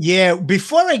tires? Yeah.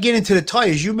 Before I get into the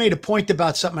tires, you made a point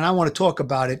about something, and I want to talk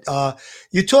about it.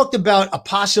 You talked about a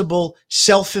possible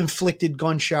self-inflicted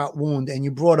gunshot wound, and you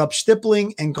brought up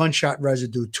stippling and gunshot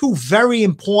residue. 2 very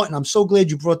important. I'm so glad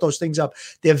you brought those things up.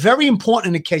 They're very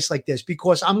important in a case like this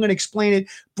because I'm going to explain it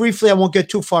briefly. I won't get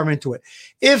too far into it.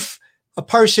 If a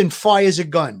person fires a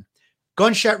gun,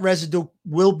 gunshot residue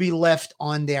will be left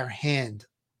on their hand.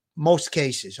 Most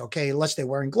cases, okay, unless they're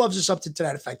wearing gloves or something to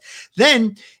that effect.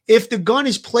 Then, if the gun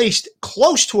is placed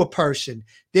close to a person,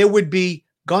 there would be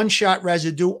gunshot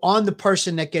residue on the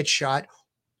person that gets shot.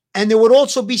 And there would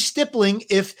also be stippling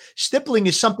if stippling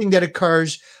is something that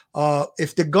occurs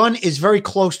if the gun is very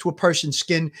close to a person's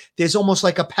skin. There's almost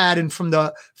like a pattern from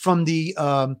the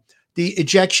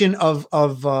ejection of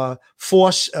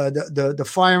force, the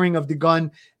firing of the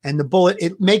gun and the bullet.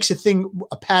 It makes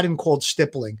a pattern called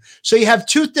stippling. So you have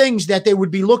 2 things that they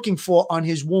would be looking for on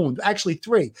his wound. Actually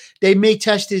 3. They may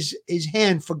test his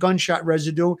hand for gunshot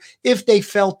residue if they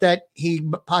felt that he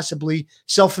possibly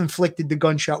self-inflicted the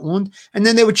gunshot wound. And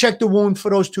then they would check the wound for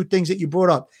those 2 things that you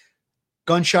brought up: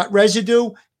 gunshot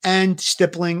residue and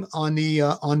stippling on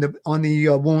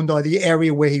the wound or the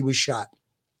area where he was shot.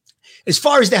 As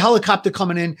far as the helicopter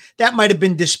coming in, that might have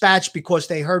been dispatched because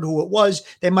they heard who it was.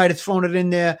 They might have thrown it in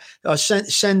there,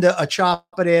 send a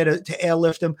chopper there to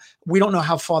airlift him. We don't know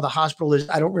how far the hospital is.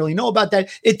 I don't really know about that.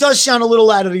 It does sound a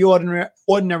little out of the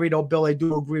ordinary though, Bill. I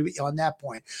do agree with you on that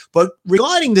point. But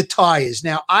regarding the tires,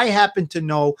 now I happen to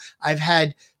know I've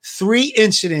had 3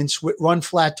 incidents with run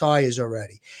flat tires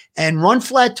already. And run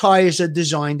flat tires are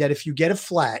designed that if you get a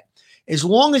flat, as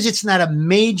long as it's not a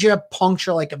major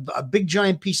puncture, like a big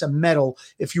giant piece of metal,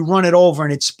 if you run it over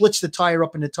and it splits the tire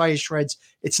up into tire shreds,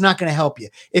 it's not going to help you.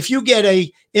 If you get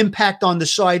a impact on the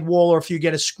sidewall, or if you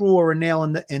get a screw or a nail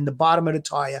in the bottom of the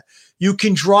tire, you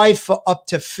can drive for up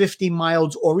to 50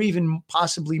 miles or even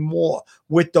possibly more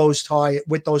with those type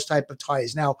of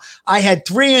tires. Now, I had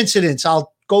 3 incidents.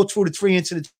 I'll go through the 3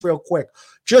 incidents real quick.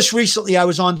 Just recently, I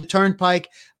was on the turnpike.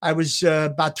 I was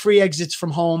about 3 exits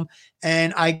from home,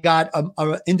 and I got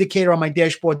an indicator on my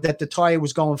dashboard that the tire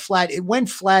was going flat. It went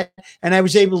flat, and I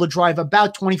was able to drive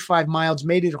about 25 miles,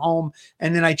 made it home,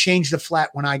 and then I changed the flat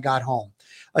when I got home.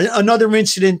 Another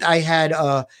incident, I had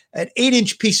an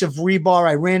 8-inch piece of rebar.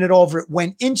 I ran it over. It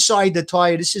went inside the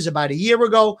tire. This is about a year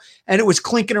ago, and it was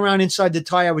clinking around inside the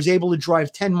tire. I was able to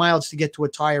drive 10 miles to get to a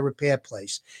tire repair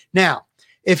place. Now,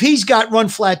 if he's got run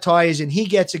flat tires and he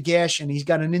gets a gash and he's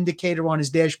got an indicator on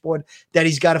his dashboard that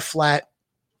he's got a flat,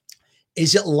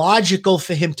 is it logical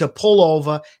for him to pull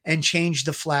over and change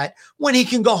the flat when he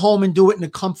can go home and do it in the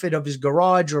comfort of his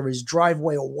garage or his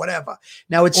driveway or whatever?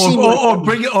 Now it's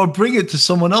bring it to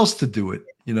someone else to do it.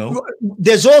 You know,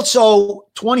 there's also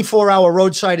 24-hour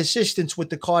roadside assistance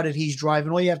with the car that he's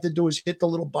driving. All you have to do is hit the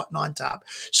little button on top.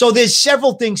 So there's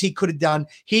several things he could have done.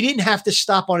 He didn't have to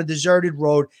stop on a deserted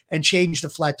road and change the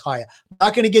flat tire. I'm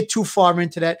not going to get too far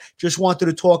into that. Just wanted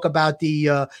to talk about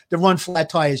the run flat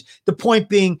tires. The point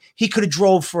being, he could have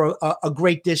drove for a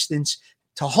great distance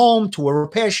to home, to a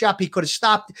repair shop. He could have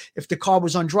stopped if the car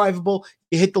was undrivable.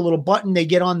 You hit the little button, they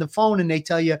get on the phone and they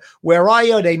tell you, where are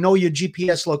you? They know your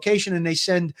GPS location and they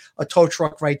send a tow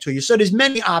truck right to you. So there's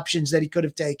many options that he could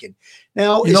have taken.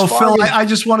 Now, you know, Phil, I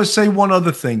just want to say one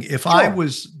other thing. If Sure. I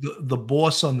was the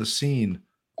boss on the scene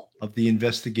of the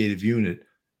investigative unit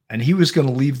and he was going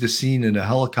to leave the scene in a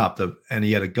helicopter and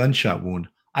he had a gunshot wound,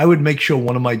 I would make sure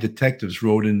one of my detectives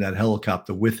rode in that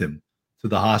helicopter with him to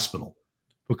the hospital.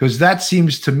 Because that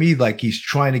seems to me like he's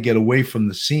trying to get away from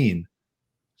the scene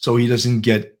so he doesn't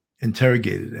get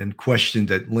interrogated and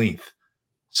questioned at length.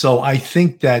 So I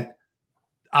think that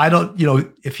I don't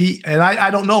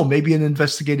know, maybe an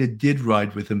investigator did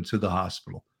ride with him to the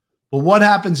hospital. But what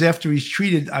happens after he's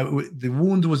treated? The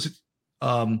wound was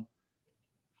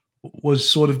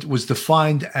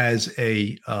defined as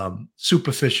a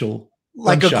superficial,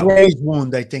 like a graze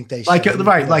wound, I think they said.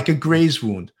 Like a graze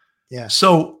wound. Yeah.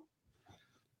 So,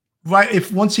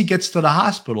 if once he gets to the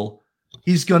hospital,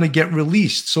 he's going to get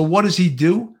released. So what does he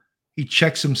do? He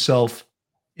checks himself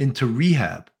into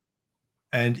rehab.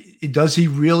 And does he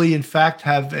really, in fact,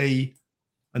 have an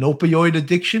opioid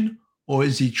addiction, or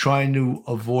is he trying to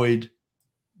avoid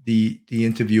the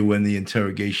interview and the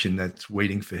interrogation that's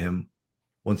waiting for him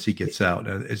once he gets out?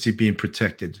 Is he being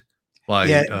protected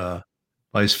by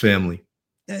his family?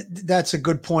 That's a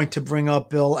good point to bring up,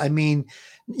 Bill. I mean,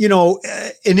 you know,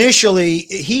 initially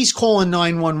he's calling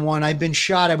 911. I've been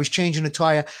shot. I was changing a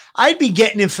tire. I'd be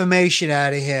getting information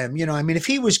out of him. You know, I mean, if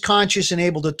he was conscious and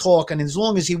able to talk, and as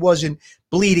long as he wasn't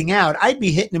bleeding out, I'd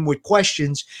be hitting him with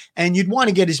questions, and you'd want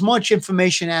to get as much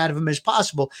information out of him as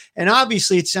possible. And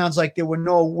obviously it sounds like there were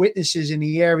no witnesses in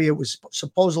the area. It was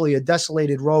supposedly a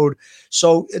desolated road.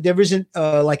 So there isn't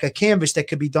like a canvas that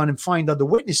could be done and find other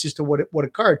witnesses to what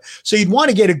occurred. So you'd want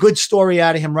to get a good story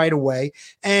out of him right away.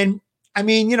 And I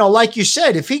mean, you know, like you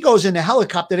said, if he goes in the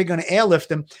helicopter, they're going to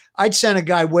airlift him. I'd send a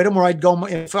guy with him, or I'd go,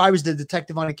 if I was the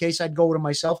detective on a case, I'd go with him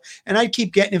myself, and I'd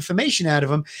keep getting information out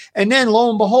of him. And then lo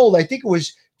and behold, I think it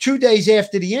was 2 days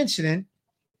after the incident,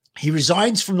 he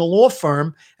resigns from the law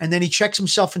firm, and then he checks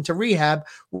himself into rehab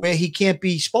where he can't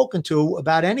be spoken to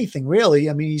about anything, really.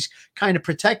 I mean, he's kind of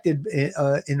protected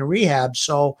in a rehab.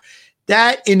 So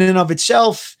that in and of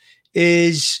itself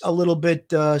is a little bit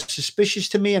suspicious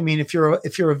to me. I mean, if you're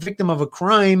a victim of a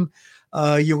crime,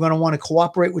 you're going to want to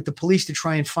cooperate with the police to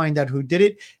try and find out who did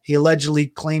it. He allegedly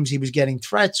claims he was getting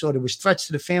threats, or there was threats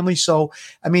to the family. So,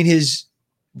 I mean, his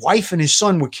wife and his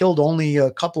son were killed only a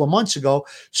couple of months ago.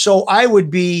 So I would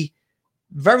be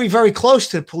very, very close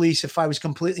to the police if I was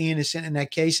completely innocent in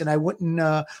that case. And I wouldn't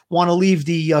want to leave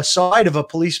the side of a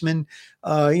policeman,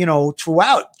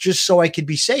 throughout, just so I could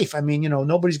be safe. I mean,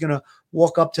 nobody's going to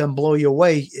walk up to and blow you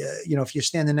away, if you're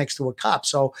standing next to a cop.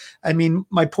 So, I mean,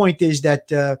 my point is that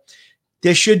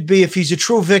there should be, if he's a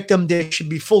true victim, there should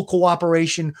be full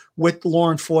cooperation with law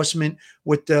enforcement,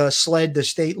 with the SLED, the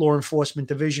State Law Enforcement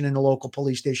Division, and the local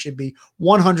police. There should be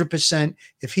 100%.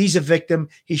 If he's a victim,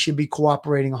 he should be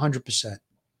cooperating 100%.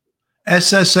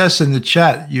 SSS in the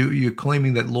chat, you're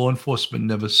claiming that law enforcement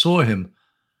never saw him.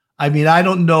 I mean, I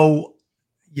don't know,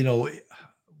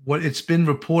 what it's been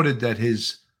reported that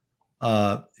his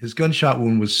gunshot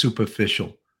wound was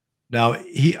superficial. Now,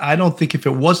 I don't think if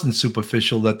it wasn't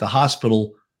superficial that the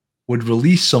hospital would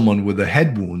release someone with a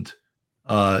head wound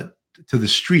to the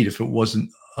street if it wasn't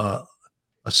a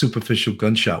superficial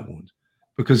gunshot wound.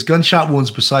 Because gunshot wounds,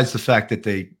 besides the fact that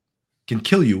they can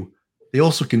kill you, they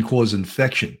also can cause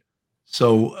infection.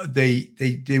 So they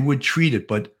would treat it,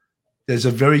 but there's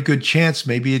a very good chance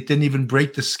maybe it didn't even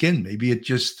break the skin. Maybe it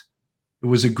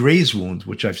was a graze wound,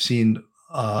 which I've seen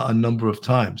a number of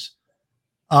times.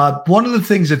 One of the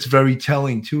things that's very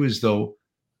telling too is, though,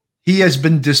 he has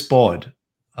been disbarred.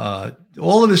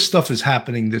 All of this stuff is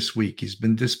happening this week. He's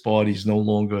been disbarred. He's no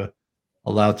longer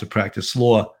allowed to practice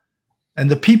law. And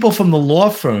the people from the law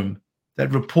firm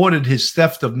that reported his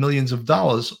theft of millions of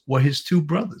dollars were his two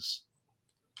brothers.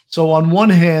 So on one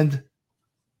hand,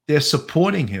 they're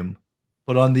supporting him,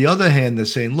 but on the other hand, they're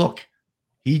saying, look,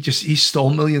 he stole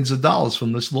millions of dollars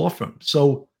from this law firm.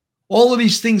 So all of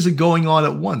these things are going on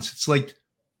at once. It's like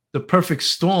the perfect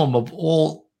storm of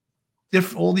all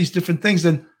these different things.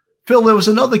 And Phil, there was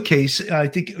another case I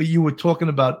think you were talking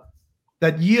about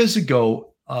that years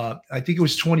ago. I think it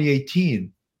was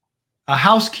 2018. A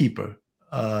housekeeper.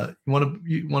 You know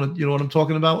what I'm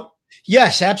talking about?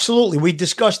 Yes, absolutely. We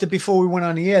discussed it before we went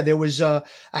on the air. There was a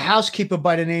housekeeper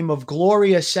by the name of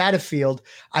Gloria Satterfield.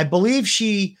 I believe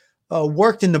she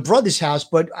worked in the brother's house,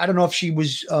 but I don't know if she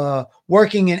was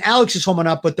working in Alex's home or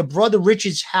not. But the brother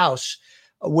Richard's house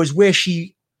was where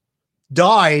she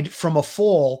died from a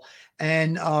fall,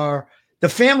 and the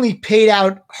family paid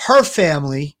out her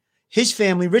family. His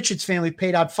family, Richard's family,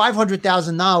 paid out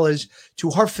 $500,000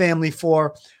 to her family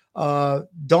for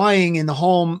dying in the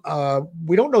home.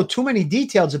 We don't know too many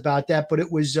details about that, but it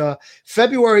was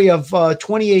February of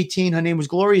 2018. Her name was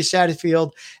Gloria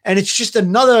Satterfield. And it's just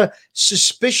another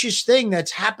suspicious thing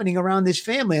that's happening around this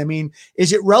family. I mean,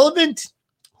 is it relevant?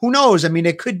 Who knows? I mean,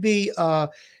 it could be,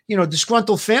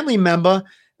 disgruntled family member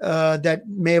that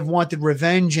may have wanted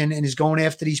revenge and is going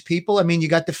after these people. I mean, you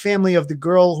got the family of the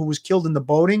girl who was killed in the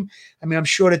boating. I mean, I'm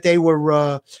sure that they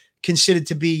were considered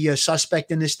to be a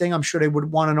suspect in this thing. I'm sure they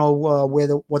would want to know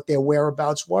what their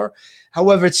whereabouts were.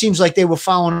 However, it seems like they were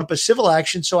following up a civil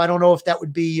action, so I don't know if that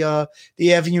would be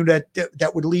the avenue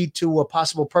that would lead to a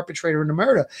possible perpetrator in the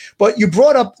murder. But you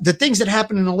brought up the things that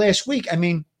happened in the last week. I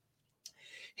mean,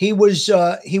 he was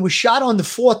shot on the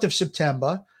 4th of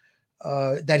September.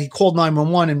 That he called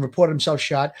 911 and reported himself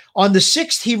shot. On the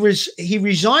 6th, he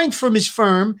resigned from his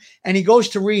firm and he goes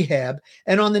to rehab.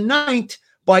 And on the 9th,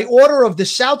 by order of the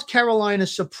South Carolina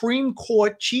Supreme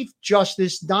Court Chief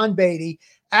Justice Don Beatty,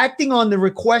 acting on the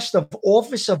request of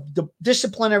Office of the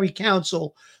Disciplinary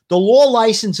Counsel, the law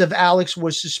license of Alex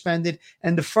was suspended,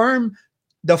 and the firm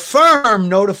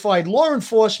notified law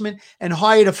enforcement and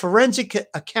hired a forensic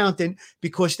accountant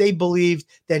because they believed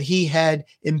that he had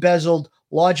embezzled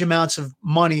large amounts of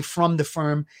money from the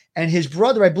firm. And his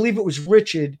brother, I believe it was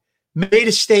Richard, made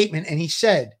a statement and he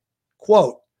said,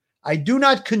 quote, "I do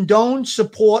not condone,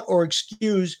 support, or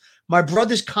excuse my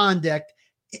brother's conduct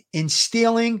in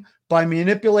stealing by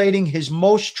manipulating his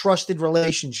most trusted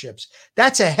relationships."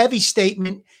 That's a heavy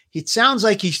statement. It sounds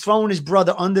like he's throwing his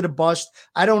brother under the bus.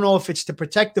 I don't know if it's to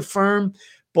protect the firm,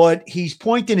 but he's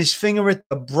pointing his finger at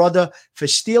the brother for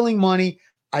stealing money.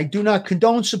 "I do not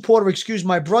condone, support, or excuse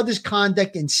my brother's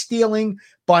conduct in stealing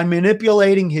by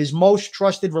manipulating his most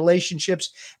trusted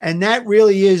relationships." And that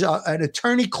really is an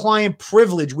attorney-client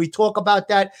privilege. We talk about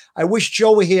that. I wish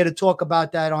Joe were here to talk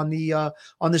about that on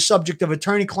the subject of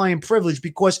attorney-client privilege,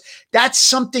 because that's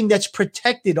something that's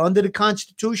protected under the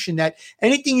Constitution, that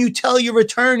anything you tell your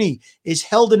attorney is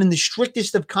held in the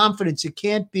strictest of confidence. It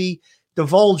can't be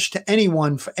divulged to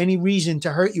anyone for any reason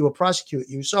to hurt you or prosecute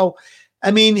you. So, I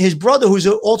mean, his brother, who's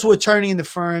also attorney in the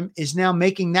firm, is now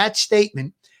making that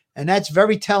statement. And that's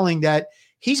very telling that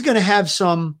he's going to have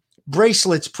some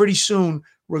bracelets pretty soon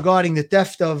regarding the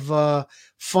theft of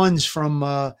funds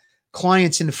from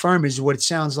clients in the firm, is what it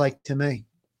sounds like to me.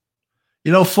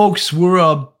 You know, folks,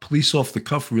 we're Police Off the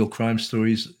Cuff, Real Crime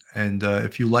Stories. And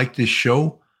if you like this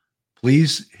show,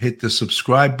 please hit the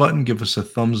subscribe button, give us a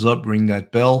thumbs up, ring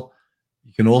that bell.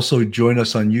 You can also join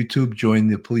us on YouTube, join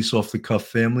the Police Off the Cuff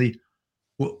family.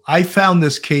 Well, I found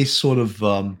this case sort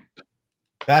of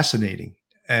fascinating,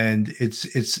 and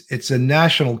it's a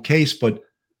national case, but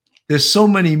there's so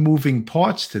many moving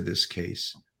parts to this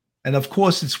case. And of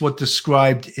course, it's what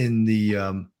described in the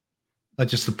not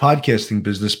just the podcasting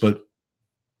business, but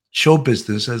show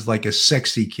business as like a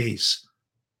sexy case.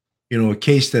 You know, a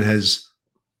case that has,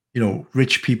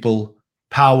 rich people,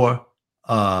 power.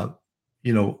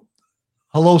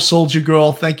 Hello, Soldier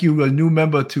Girl. Thank you, a new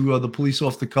member to the Police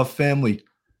Off the Cuff family.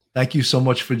 Thank you so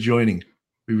much for joining.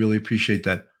 We really appreciate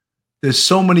that. There's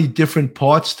so many different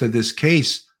parts to this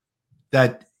case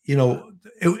that,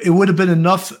 it would have been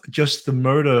enough just the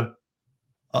murder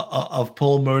of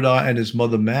Paul Murdaugh and his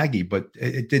mother Maggie, but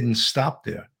it didn't stop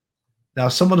there. Now,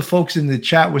 some of the folks in the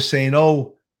chat were saying,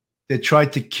 "Oh, they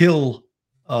tried to kill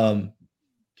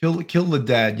the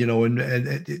dad," you know, and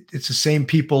it's the same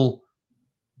people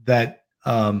that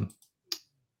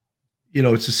you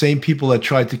know, it's the same people that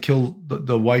tried to kill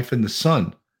the wife and the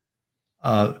son,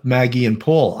 Maggie and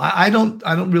Paul. I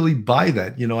don't really buy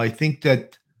that. You know, I think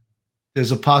that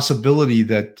there's a possibility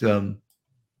that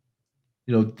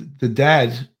you know, the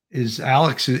dad is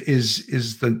Alex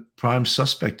is the prime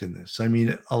suspect in this. I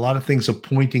mean, a lot of things are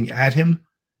pointing at him,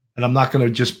 and I'm not going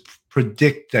to just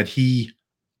predict that he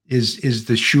is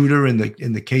the shooter in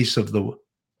the case of the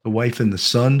wife and the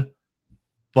son,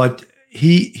 but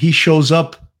he shows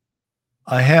up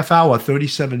a half hour,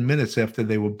 37 minutes after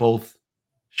they were both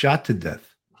shot to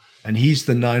death, and he's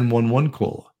the 911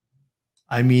 caller.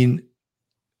 I mean,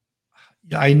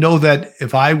 I know that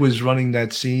if I was running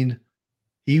that scene,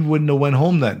 he wouldn't have went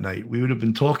home that night. We would have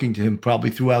been talking to him probably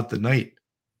throughout the night.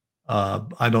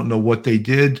 I don't know what they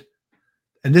did.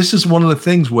 And this is one of the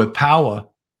things where power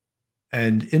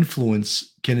and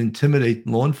influence can intimidate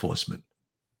law enforcement.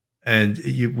 And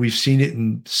we've seen it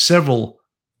in several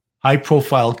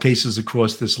high-profile cases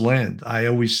across this land. I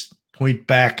always point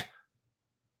back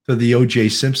to the O.J.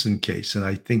 Simpson case, and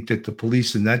I think that the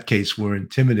police in that case were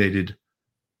intimidated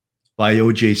by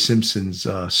O.J. Simpson's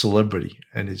celebrity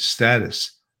and his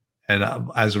status. And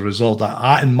as a result,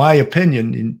 in my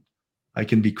opinion, and I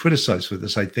can be criticized for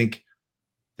this, I think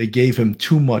they gave him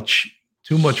too much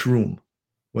room,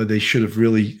 where they should have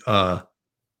really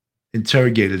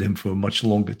interrogated him for a much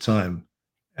longer time.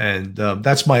 And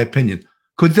that's my opinion.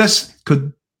 Could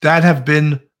that have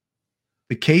been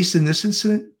the case in this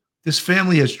incident? This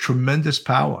family has tremendous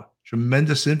power,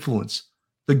 tremendous influence.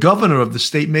 The governor of the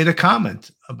state made a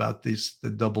comment about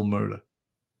the double murder.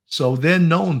 So they're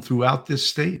known throughout this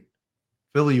state.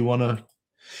 Philly, you want to?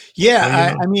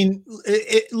 Yeah, I mean,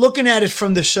 looking at it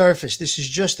from the surface, this is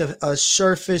just a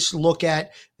surface look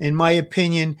at, in my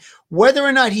opinion. Whether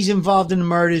or not he's involved in the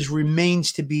murders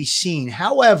remains to be seen.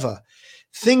 However,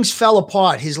 things fell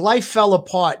apart. His life fell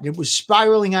apart. It was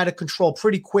spiraling out of control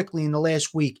pretty quickly in the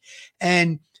last week.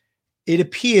 And it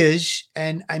appears,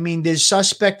 and I mean, there's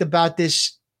suspect about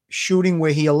this shooting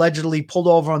where he allegedly pulled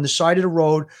over on the side of the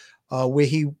road where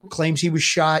he claims he was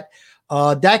shot.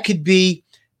 That could be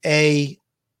a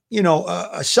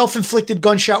self-inflicted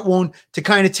gunshot wound to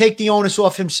kind of take the onus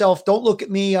off himself. Don't look at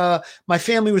me. My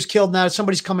family was killed. Now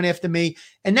somebody's coming after me.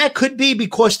 And that could be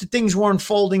because the things were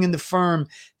unfolding in the firm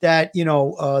that,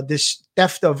 this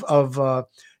theft of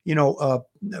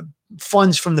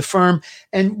funds from the firm.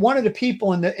 And one of the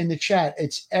people in the chat,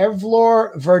 it's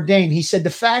Evlor Verdane. He said the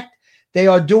fact they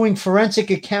are doing forensic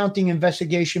accounting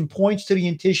investigation points to the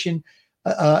intention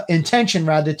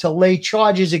to lay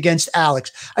charges against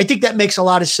Alex. I think that makes a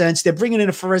lot of sense. They're bringing in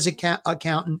a forensic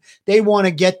accountant. They want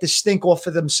to get the stink off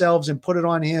of themselves and put it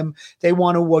on him. They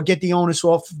want to get the onus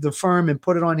off the firm and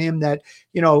put it on him that,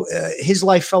 his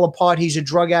life fell apart. He's a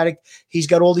drug addict. He's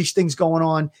got all these things going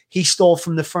on. He stole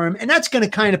from the firm. And that's going to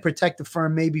kind of protect the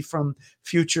firm maybe from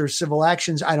future civil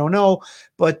actions. I don't know.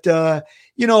 But, and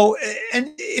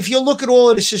if you look at all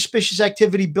of the suspicious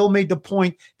activity, Bill made the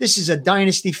point, this is a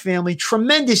dynasty family,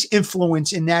 tremendous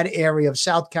influence in that area of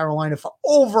South Carolina for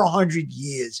over 100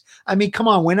 years. I mean, come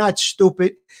on, we're not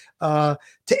stupid. To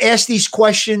ask these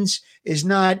questions is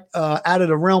not out of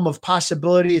the realm of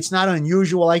possibility. It's not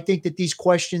unusual. I think that these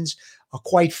questions are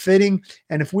quite fitting.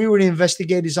 And if we were the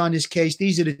investigators on this case,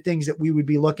 these are the things that we would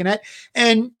be looking at.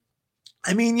 And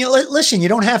I mean, listen, you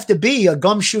don't have to be a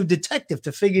gumshoe detective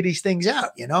to figure these things out.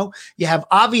 You have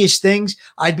obvious things.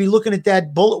 I'd be looking at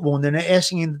that bullet wound and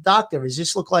asking the doctor, does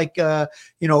this look like,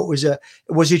 was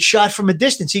it shot from a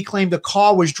distance? He claimed the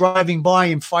car was driving by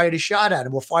and fired a shot at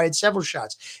him or fired several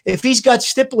shots. If he's got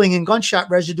stippling and gunshot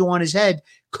residue on his head,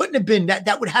 couldn't have been that.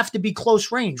 That would have to be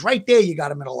close range. Right there, you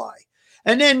got him in a lie.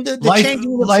 And then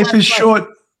life is short.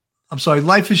 I'm sorry.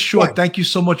 Life is short. Right. Thank you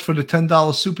so much for the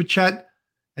 $10 super chat.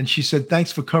 And she said,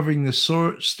 thanks for covering this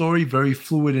story. Very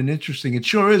fluid and interesting. It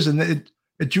sure is. And it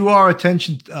drew our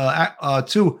attention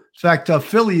too. In fact,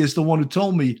 Philly is the one who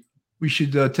told me we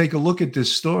should take a look at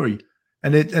this story.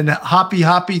 And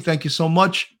Hoppy, thank you so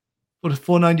much for the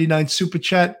 $4.99 super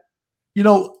chat.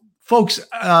 Folks,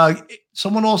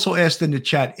 someone also asked in the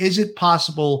chat, is it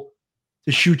possible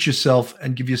to shoot yourself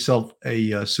and give yourself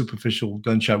a superficial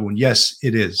gunshot wound? Yes,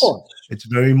 it is. It's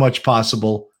very much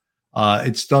possible.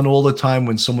 It's done all the time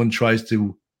when someone tries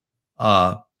to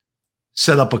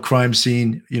set up a crime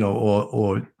scene,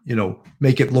 or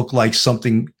make it look like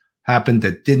something happened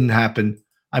that didn't happen.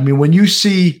 I mean, when you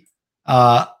see,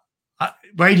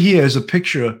 Right here is a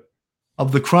picture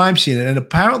of the crime scene, and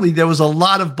apparently there was a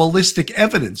lot of ballistic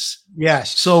evidence.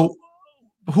 Yes. So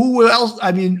who else?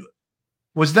 I mean,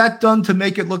 was that done to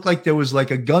make it look like there was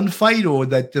like a gunfight, or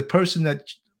that the person that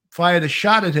fired a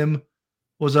shot at him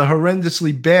was a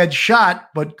horrendously bad shot,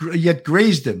 but yet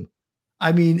grazed him?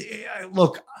 I mean,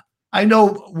 look, I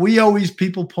know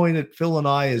people point at Phil and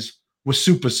I as we're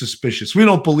super suspicious. We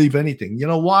don't believe anything. You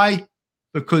know why?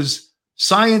 Because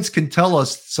science can tell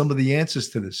us some of the answers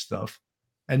to this stuff.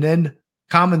 And then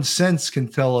common sense can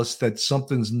tell us that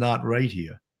something's not right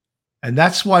here. And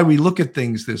that's why we look at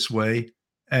things this way.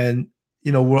 And,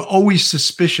 we're always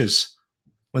suspicious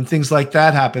when things like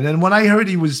that happen. And when I heard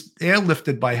he was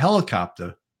airlifted by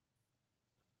helicopter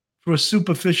for a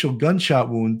superficial gunshot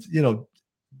wound,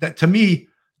 that to me,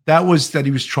 that was that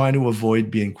he was trying to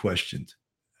avoid being questioned.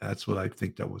 That's what I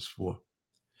think that was for.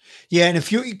 Yeah,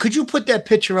 and could you put that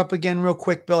picture up again real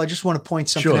quick, Bill? I just want to point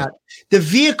something Sure. out. The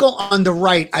vehicle on the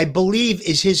right, I believe,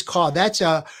 is his car. That's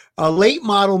a late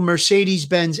model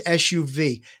Mercedes-Benz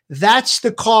SUV. That's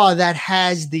the car that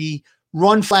has the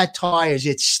run flat tires.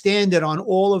 It's standard on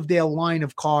all of their line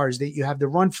of cars that you have the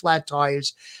run flat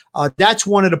tires. That's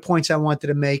one of the points I wanted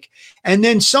to make. And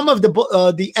then some of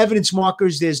the evidence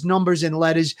markers, there's numbers and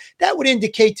letters that would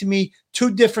indicate to me two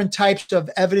different types of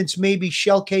evidence, maybe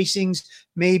shell casings,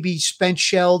 maybe spent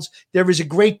shells. There is a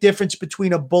great difference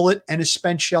between a bullet and a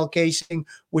spent shell casing,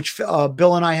 which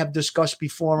Bill and I have discussed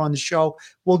before on the show.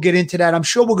 We'll get into that. I'm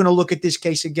sure we're going to look at this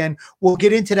case again. We'll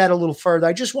get into that a little further.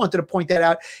 I just wanted to point that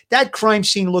out. That crime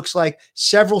scene looks like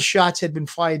several shots had been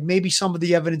fired. Maybe some of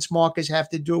the evidence markers have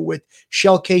to do with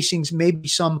shell casings. Maybe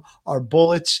some are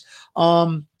bullets.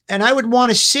 And I would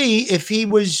want to see if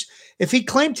he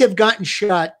claimed to have gotten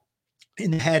shot in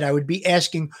the head, I would be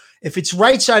asking, if it's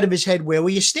right side of his head, where were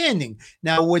you standing?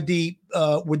 Now, would the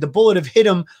bullet have hit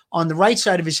him on the right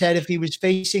side of his head if he was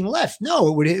facing left?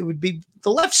 No, it would be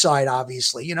the left side,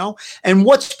 obviously, And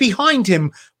what's behind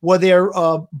him? Were there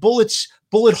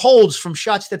bullet holes from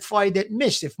shots that fired that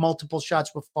missed if multiple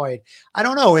shots were fired? I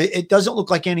don't know. It doesn't look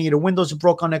like any of the windows are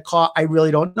broke on that car. I really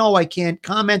don't know. I can't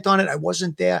comment on it. I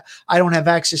wasn't there. I don't have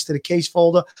access to the case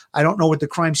folder. I don't know what the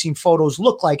crime scene photos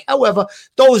look like. However,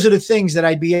 those are the things that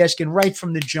I'd be asking right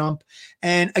from the jump.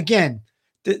 And again,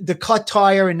 the cut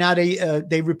tire, and now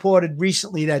they reported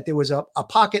recently that there was a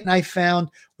pocket knife found,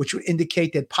 which would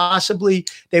indicate that possibly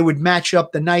they would match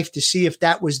up the knife to see if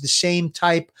that was the same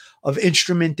type of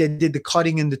instrument that did the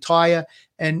cutting in the tire.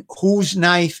 And whose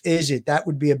knife is it? That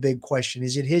would be a big question.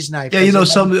 Is it his knife? Yeah,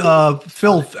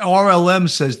 Phil, RLM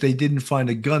says they didn't find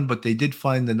a gun, but they did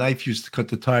find the knife used to cut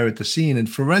the tire at the scene. And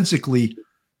forensically,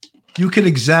 you can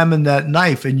examine that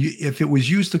knife, and if it was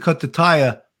used to cut the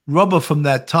tire, rubber from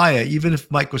that tire, even if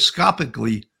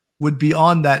microscopically, would be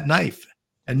on that knife.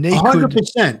 And they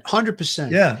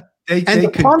 100%. Yeah.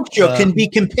 The puncture can be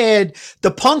compared.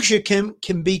 The puncture can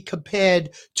be compared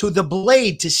to the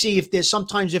blade to see if there's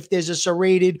a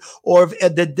serrated, or if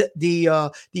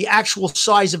the actual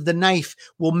size of the knife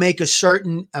will make a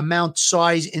certain amount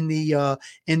size in the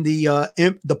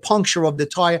puncture of the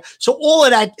tire. So all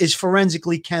of that is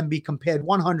forensically can be compared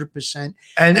 100%.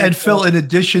 And Phil, in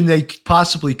addition, they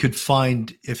possibly could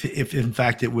find if in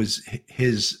fact it was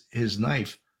his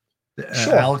knife.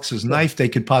 Sure. Alex's knife, they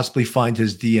could possibly find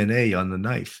his DNA on the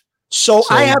knife. So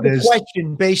I have a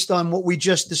question based on what we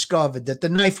just discovered, that the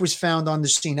knife was found on the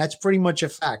scene. That's pretty much a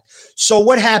fact. So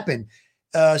what happened?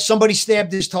 Somebody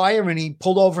stabbed his tire and he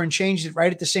pulled over and changed it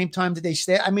right at the same time that they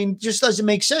stabbed. I mean, it just doesn't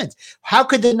make sense. How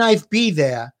could the knife be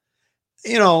there?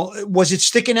 Was it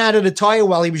sticking out of the tire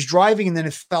while he was driving and then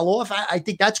it fell off? I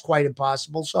think that's quite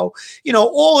impossible. So,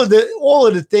 all of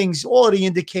the things, all of the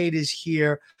indicators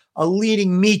here are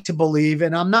leading me to believe,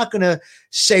 and I'm not going to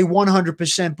say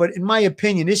 100%, but in my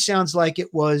opinion, this sounds like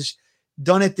it was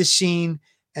done at the scene,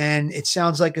 and it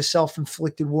sounds like a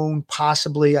self-inflicted wound,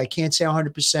 possibly. I can't say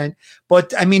 100%,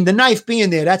 but I mean, the knife being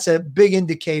there, that's a big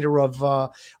indicator of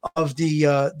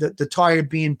the tire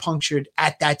being punctured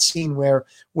at that scene where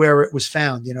it was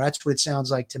found. That's what it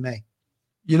sounds like to me.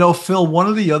 Phil, one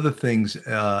of the other things,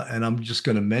 and I'm just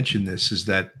going to mention this, is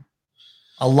that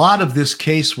a lot of this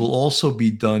case will also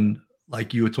be done,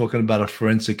 like you were talking about, a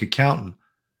forensic accountant.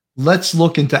 Let's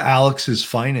look into Alex's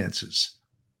finances.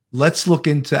 Let's look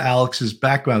into Alex's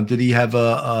background. Did he have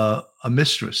a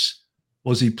mistress?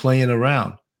 Was he playing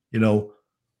around?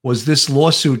 Was this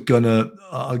lawsuit gonna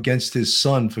against his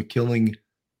son for killing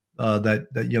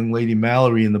that young lady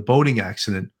Mallory in the boating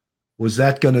accident? Was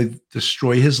that going to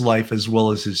destroy his life as well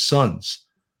as his son's?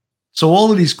 So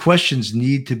all of these questions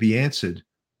need to be answered.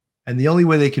 And the only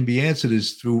way they can be answered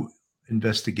is through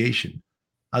investigation.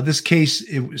 This case,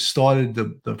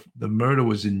 the murder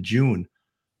was in June,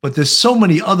 but there's so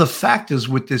many other factors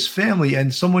with this family.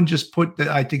 And someone just put that,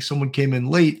 I think someone came in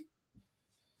late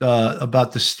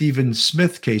about the Stephen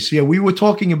Smith case. Yeah, we were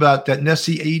talking about that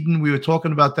Nessie Aiden. We were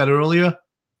talking about that earlier,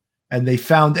 and they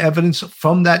found evidence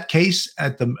from that case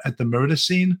at the murder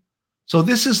scene. So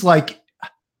this is like,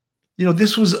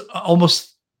 this was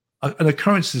almost an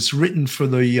occurrence that's written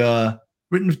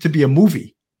to be a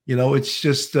movie. It's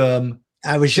just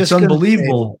it's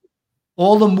unbelievable.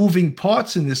 All the moving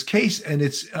parts in this case, and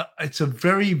it's a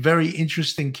very, very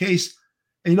interesting case.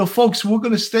 And, folks, we're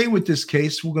going to stay with this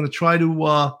case. We're going to try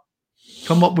to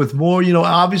come up with more.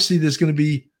 Obviously, this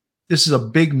is a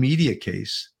big media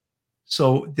case.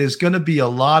 So there's going to be a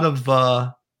lot of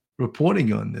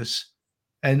reporting on this.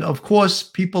 And, of course,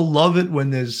 people love it when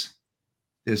there's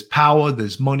power,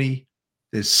 there's money,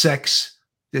 there's sex,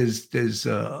 there's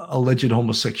alleged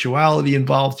homosexuality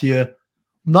involved here.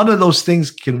 None of those things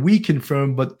can we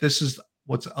confirm, but this is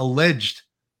what's alleged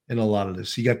in a lot of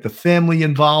this. You got the family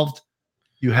involved.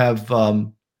 You have,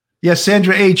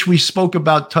 Sandra H., we spoke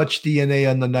about touch DNA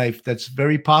on the knife. That's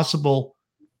very possible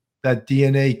that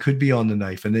DNA could be on the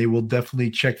knife, and they will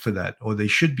definitely check for that, or they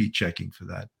should be checking for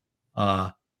that.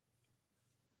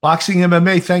 Boxing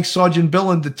MMA, thanks, Sergeant Bill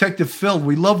and Detective Phil.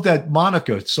 We love that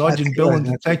moniker, Sergeant Bill and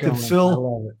Detective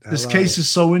Phil. This case is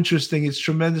so interesting. It's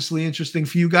tremendously interesting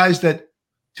for you guys that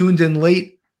tuned in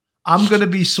late. I'm going to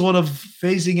be sort of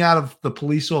phasing out of the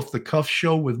Police Off the Cuff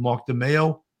show with Mark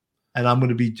DeMeo, and I'm going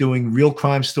to be doing real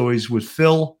crime stories with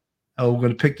Phil. We're going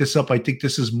to pick this up. I think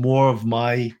this is more of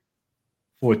my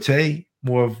forte,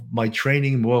 more of my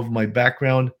training, more of my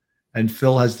background. And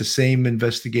Phil has the same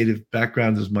investigative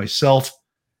background as myself.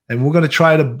 And we're going to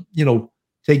try to,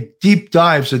 take deep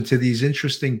dives into these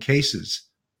interesting cases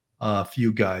for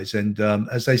you guys. And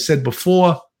as I said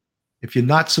before, if you're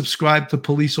not subscribed to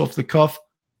Police Off the Cuff,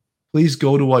 please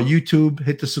go to our YouTube,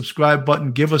 hit the subscribe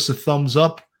button, give us a thumbs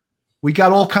up. We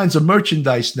got all kinds of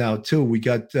merchandise now, too. We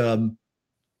got, I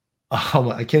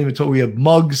can't even talk. We have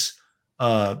mugs,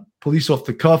 Police Off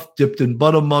the Cuff, dipped in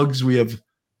butter mugs. We have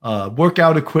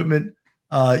workout equipment.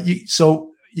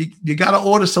 So you got to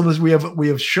order some of this. We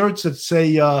have shirts that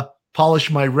say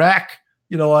 "Polish My Rack."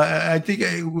 I think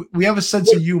we have a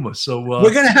sense of humor. So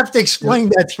we're going to have to explain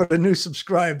that for the new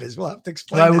subscribers. We'll have to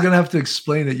explain. We're going to have to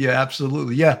explain it. Yeah,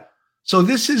 absolutely. Yeah. So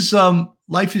this is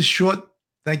Life is Short.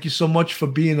 Thank you so much for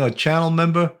being a channel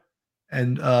member.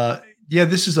 And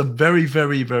this is a very,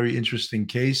 very, very interesting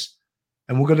case.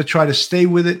 And we're going to try to stay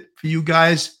with it for you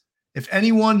guys. If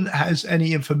anyone has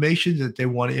any information that they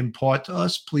want to impart to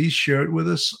us, please share it with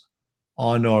us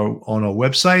on our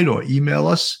website or email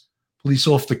us,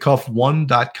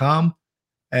 policeoffthecuff1.com.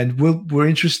 And we're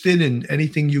interested in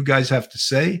anything you guys have to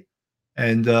say.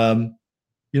 And, we're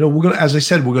going to, as I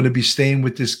said, we're going to be staying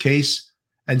with this case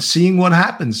and seeing what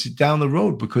happens down the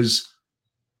road because,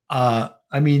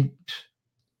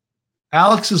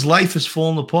 Alex's life is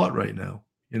falling apart right now,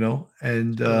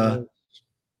 and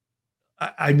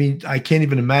I can't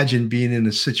even imagine being in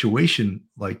a situation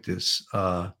like this.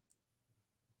 It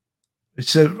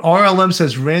said RLM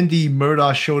says Randy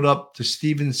Murdaugh showed up to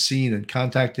Stephen's scene and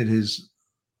contacted his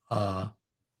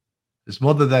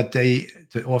mother that day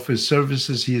to offer his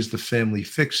services. He is the family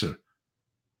fixer.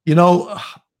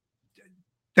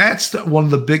 That's one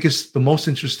of the most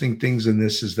interesting things in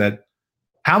this is that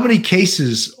how many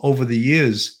cases over the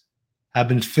years have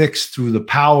been fixed through the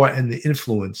power and the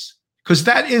influence. Because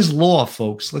that is law,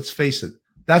 folks. Let's face it.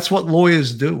 That's what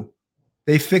lawyers do.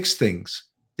 They fix things.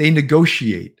 They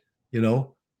negotiate.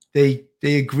 They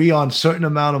agree on a certain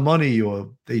amount of money,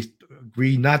 or they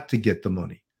agree not to get the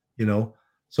money.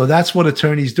 So that's what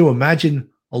attorneys do. Imagine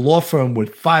a law firm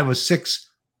with 5 or 6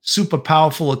 super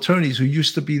powerful attorneys who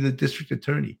used to be the district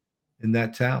attorney in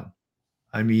that town.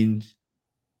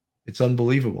 It's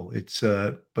unbelievable.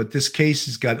 But this case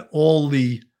has got all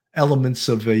the elements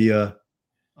of a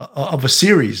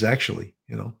series, actually,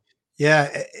 Yeah,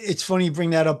 it's funny you bring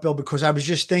that up, Bill, because I was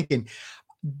just thinking,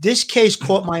 this case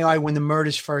caught my eye when the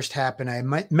murders first happened. I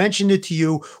mentioned it to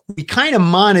you. We kind of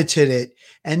monitored it.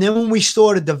 And then when we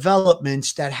saw the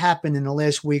developments that happened in the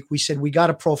last week, we said, we got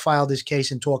to profile this case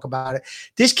and talk about it.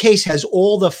 This case has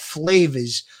all the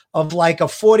flavors of like a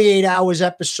 48 Hours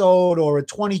episode or a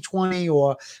 2020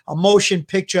 or a motion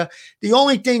picture. The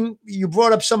only thing, you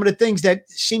brought up some of the things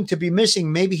that seem to be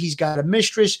missing. Maybe he's got a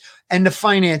mistress and the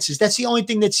finances. That's the only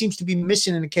thing that seems to be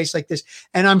missing in a case like this.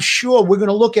 And I'm sure we're going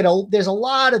to look at there's a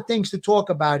lot of things to talk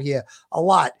about here, a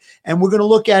lot. And we're going to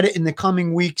look at it in the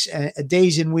coming weeks,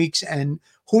 days and weeks. And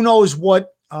who knows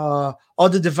what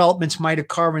other developments might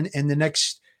occur in the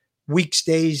next weeks,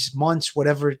 days, months,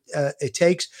 whatever it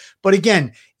takes. But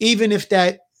again, even if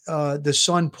that the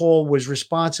son Paul was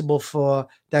responsible for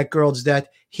that girl's death,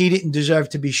 he didn't deserve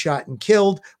to be shot and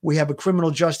killed. We have a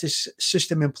criminal justice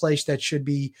system in place that should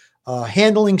be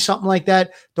handling something like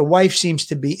that. The wife seems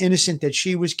to be innocent that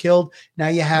she was killed. Now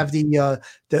you have the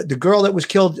girl that was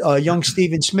killed, young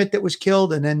Stephen Smith that was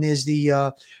killed, and then there's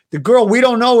the girl. We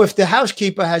don't know if the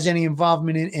housekeeper has any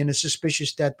involvement in a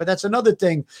suspicious death, but that's another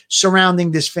thing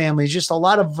surrounding this family. It's just a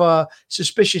lot of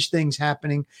suspicious things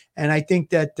happening, and I think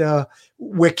that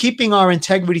we're keeping our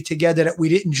integrity together. That we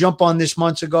didn't jump on this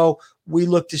months ago. We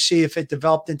looked to see if it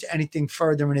developed into anything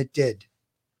further, and it did.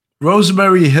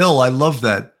 Rosemary Hill, I love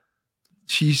that.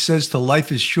 She says to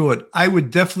life is short. I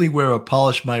would definitely wear a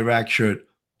Polish My Rack shirt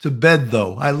to bed,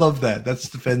 though. I love that. That's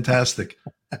fantastic.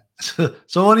 So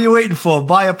what are you waiting for?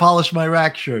 Buy a Polish My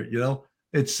Rack shirt. You know,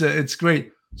 it's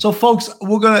great. So, folks,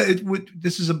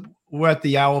 we're at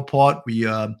the hour part.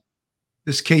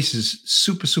 This case is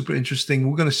super, super interesting.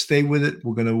 We're gonna stay with it.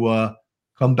 We're gonna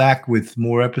come back with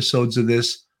more episodes of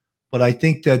this. But I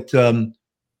think that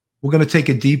we're gonna take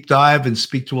a deep dive and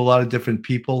speak to a lot of different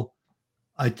people.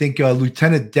 I think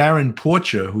Lieutenant Darren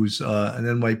Porcher, who's an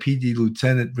NYPD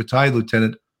lieutenant, retired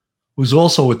lieutenant, who's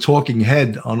also a talking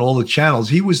head on all the channels.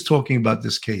 He was talking about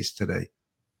this case today,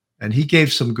 and he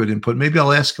gave some good input. Maybe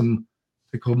I'll ask him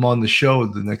to come on the show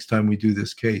the next time we do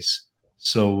this case.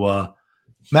 So,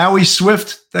 Maui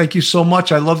Swift, thank you so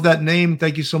much. I love that name.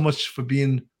 Thank you so much for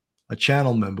being a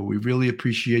channel member. We really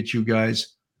appreciate you guys.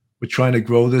 We're trying to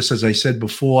grow this. As I said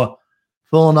before,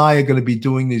 Phil and I are going to be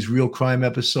doing these real crime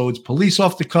episodes. Police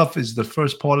Off the Cuff is the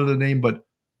first part of the name, but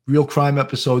real crime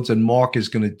episodes. And Mark is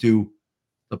going to do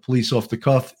the Police Off the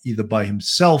Cuff either by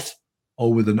himself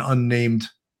or with an unnamed,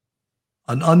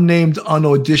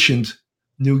 unauditioned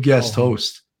new guest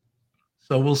host.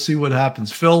 So we'll see what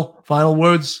happens. Phil, final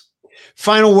words?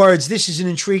 Final words. This is an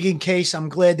intriguing case. I'm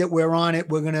glad that we're on it.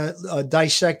 We're going to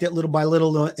dissect it little by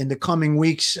little in the coming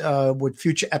weeks with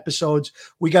future episodes.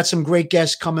 We got some great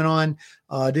guests coming on.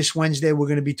 This Wednesday, we're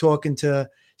going to be talking to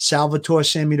Salvatore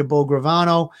Sammy de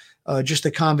Bogravano, just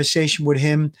a conversation with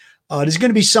him. There's going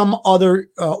to be some other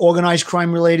organized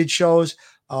crime related shows.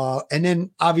 And then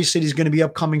obviously there's going to be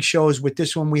upcoming shows. With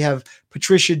this one, we have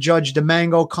Patricia Judge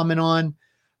DeMango coming on.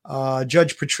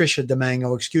 Judge Patricia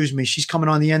DeMango, excuse me. She's coming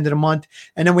on the end of the month.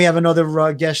 And then we have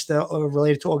another guest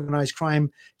related to organized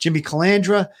crime, Jimmy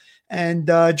Calandra. And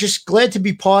just glad to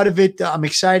be part of it. I'm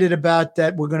excited about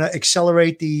that. We're going to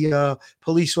accelerate the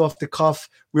Police Off the Cuff,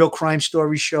 real crime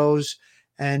story shows.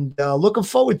 And looking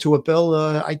forward to it, Bill.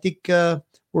 I think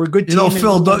we're a good team. You know,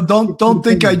 Phil, don't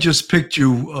think I just picked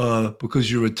you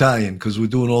because you're Italian, because we're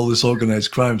doing all this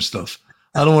organized crime stuff.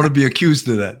 I don't want to be accused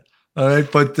of that. All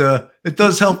right. But it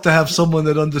does help to have someone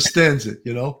that understands it,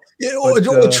 you know? Yeah,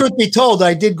 but, truth be told,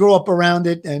 I did grow up around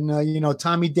it. And,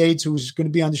 Tommy Dates, who's going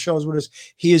to be on the shows with us,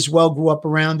 he as well grew up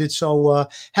around it. So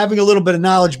having a little bit of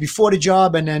knowledge before the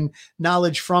job and then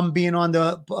knowledge from being on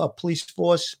the police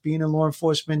force, being in law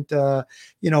enforcement,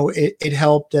 it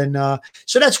helped. And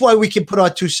so that's why we can put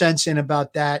our 2 cents in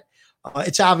about that.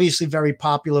 It's obviously very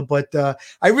popular, but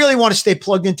I really want to stay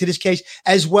plugged into this case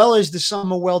as well as the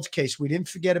Summer Wells case. We didn't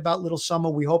forget about little Summer.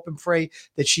 We hope and pray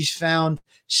that she's found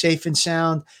safe and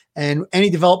sound, and any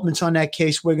developments on that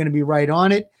case, we're going to be right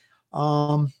on it.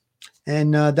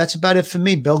 And that's about it for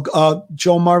me, Bill.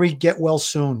 Joe Murray, get well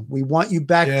soon. We want you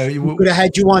back. Yeah, we could have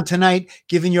had you on tonight,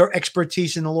 given your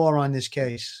expertise in the law on this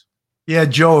case. Yeah,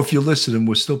 Joe, if you're listening,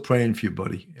 we're still praying for you,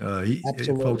 buddy.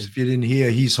 Folks, if you didn't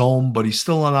hear, he's home, but he's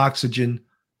still on oxygen.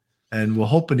 And we're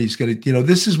hoping he's going to,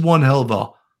 this is one hell of a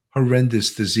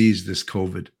horrendous disease, this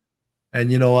COVID.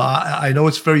 And, I know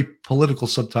it's very political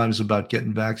sometimes about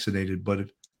getting vaccinated, but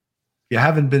if you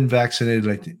haven't been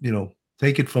vaccinated,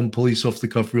 take it from Police Off the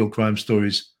Cuff, real crime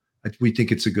stories. We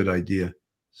think it's a good idea.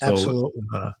 So, absolutely.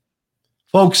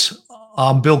 Folks,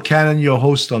 I'm Bill Cannon, your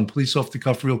host on Police Off the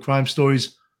Cuff, real crime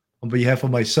stories. On behalf of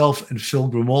myself and Phil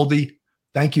Grimaldi,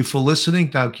 thank you for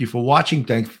listening. Thank you for watching.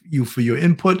 Thank you for your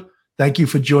input. Thank you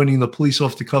for joining the Police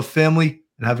Off the Cuff family,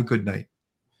 and have a good night.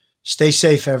 Stay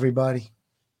safe, everybody.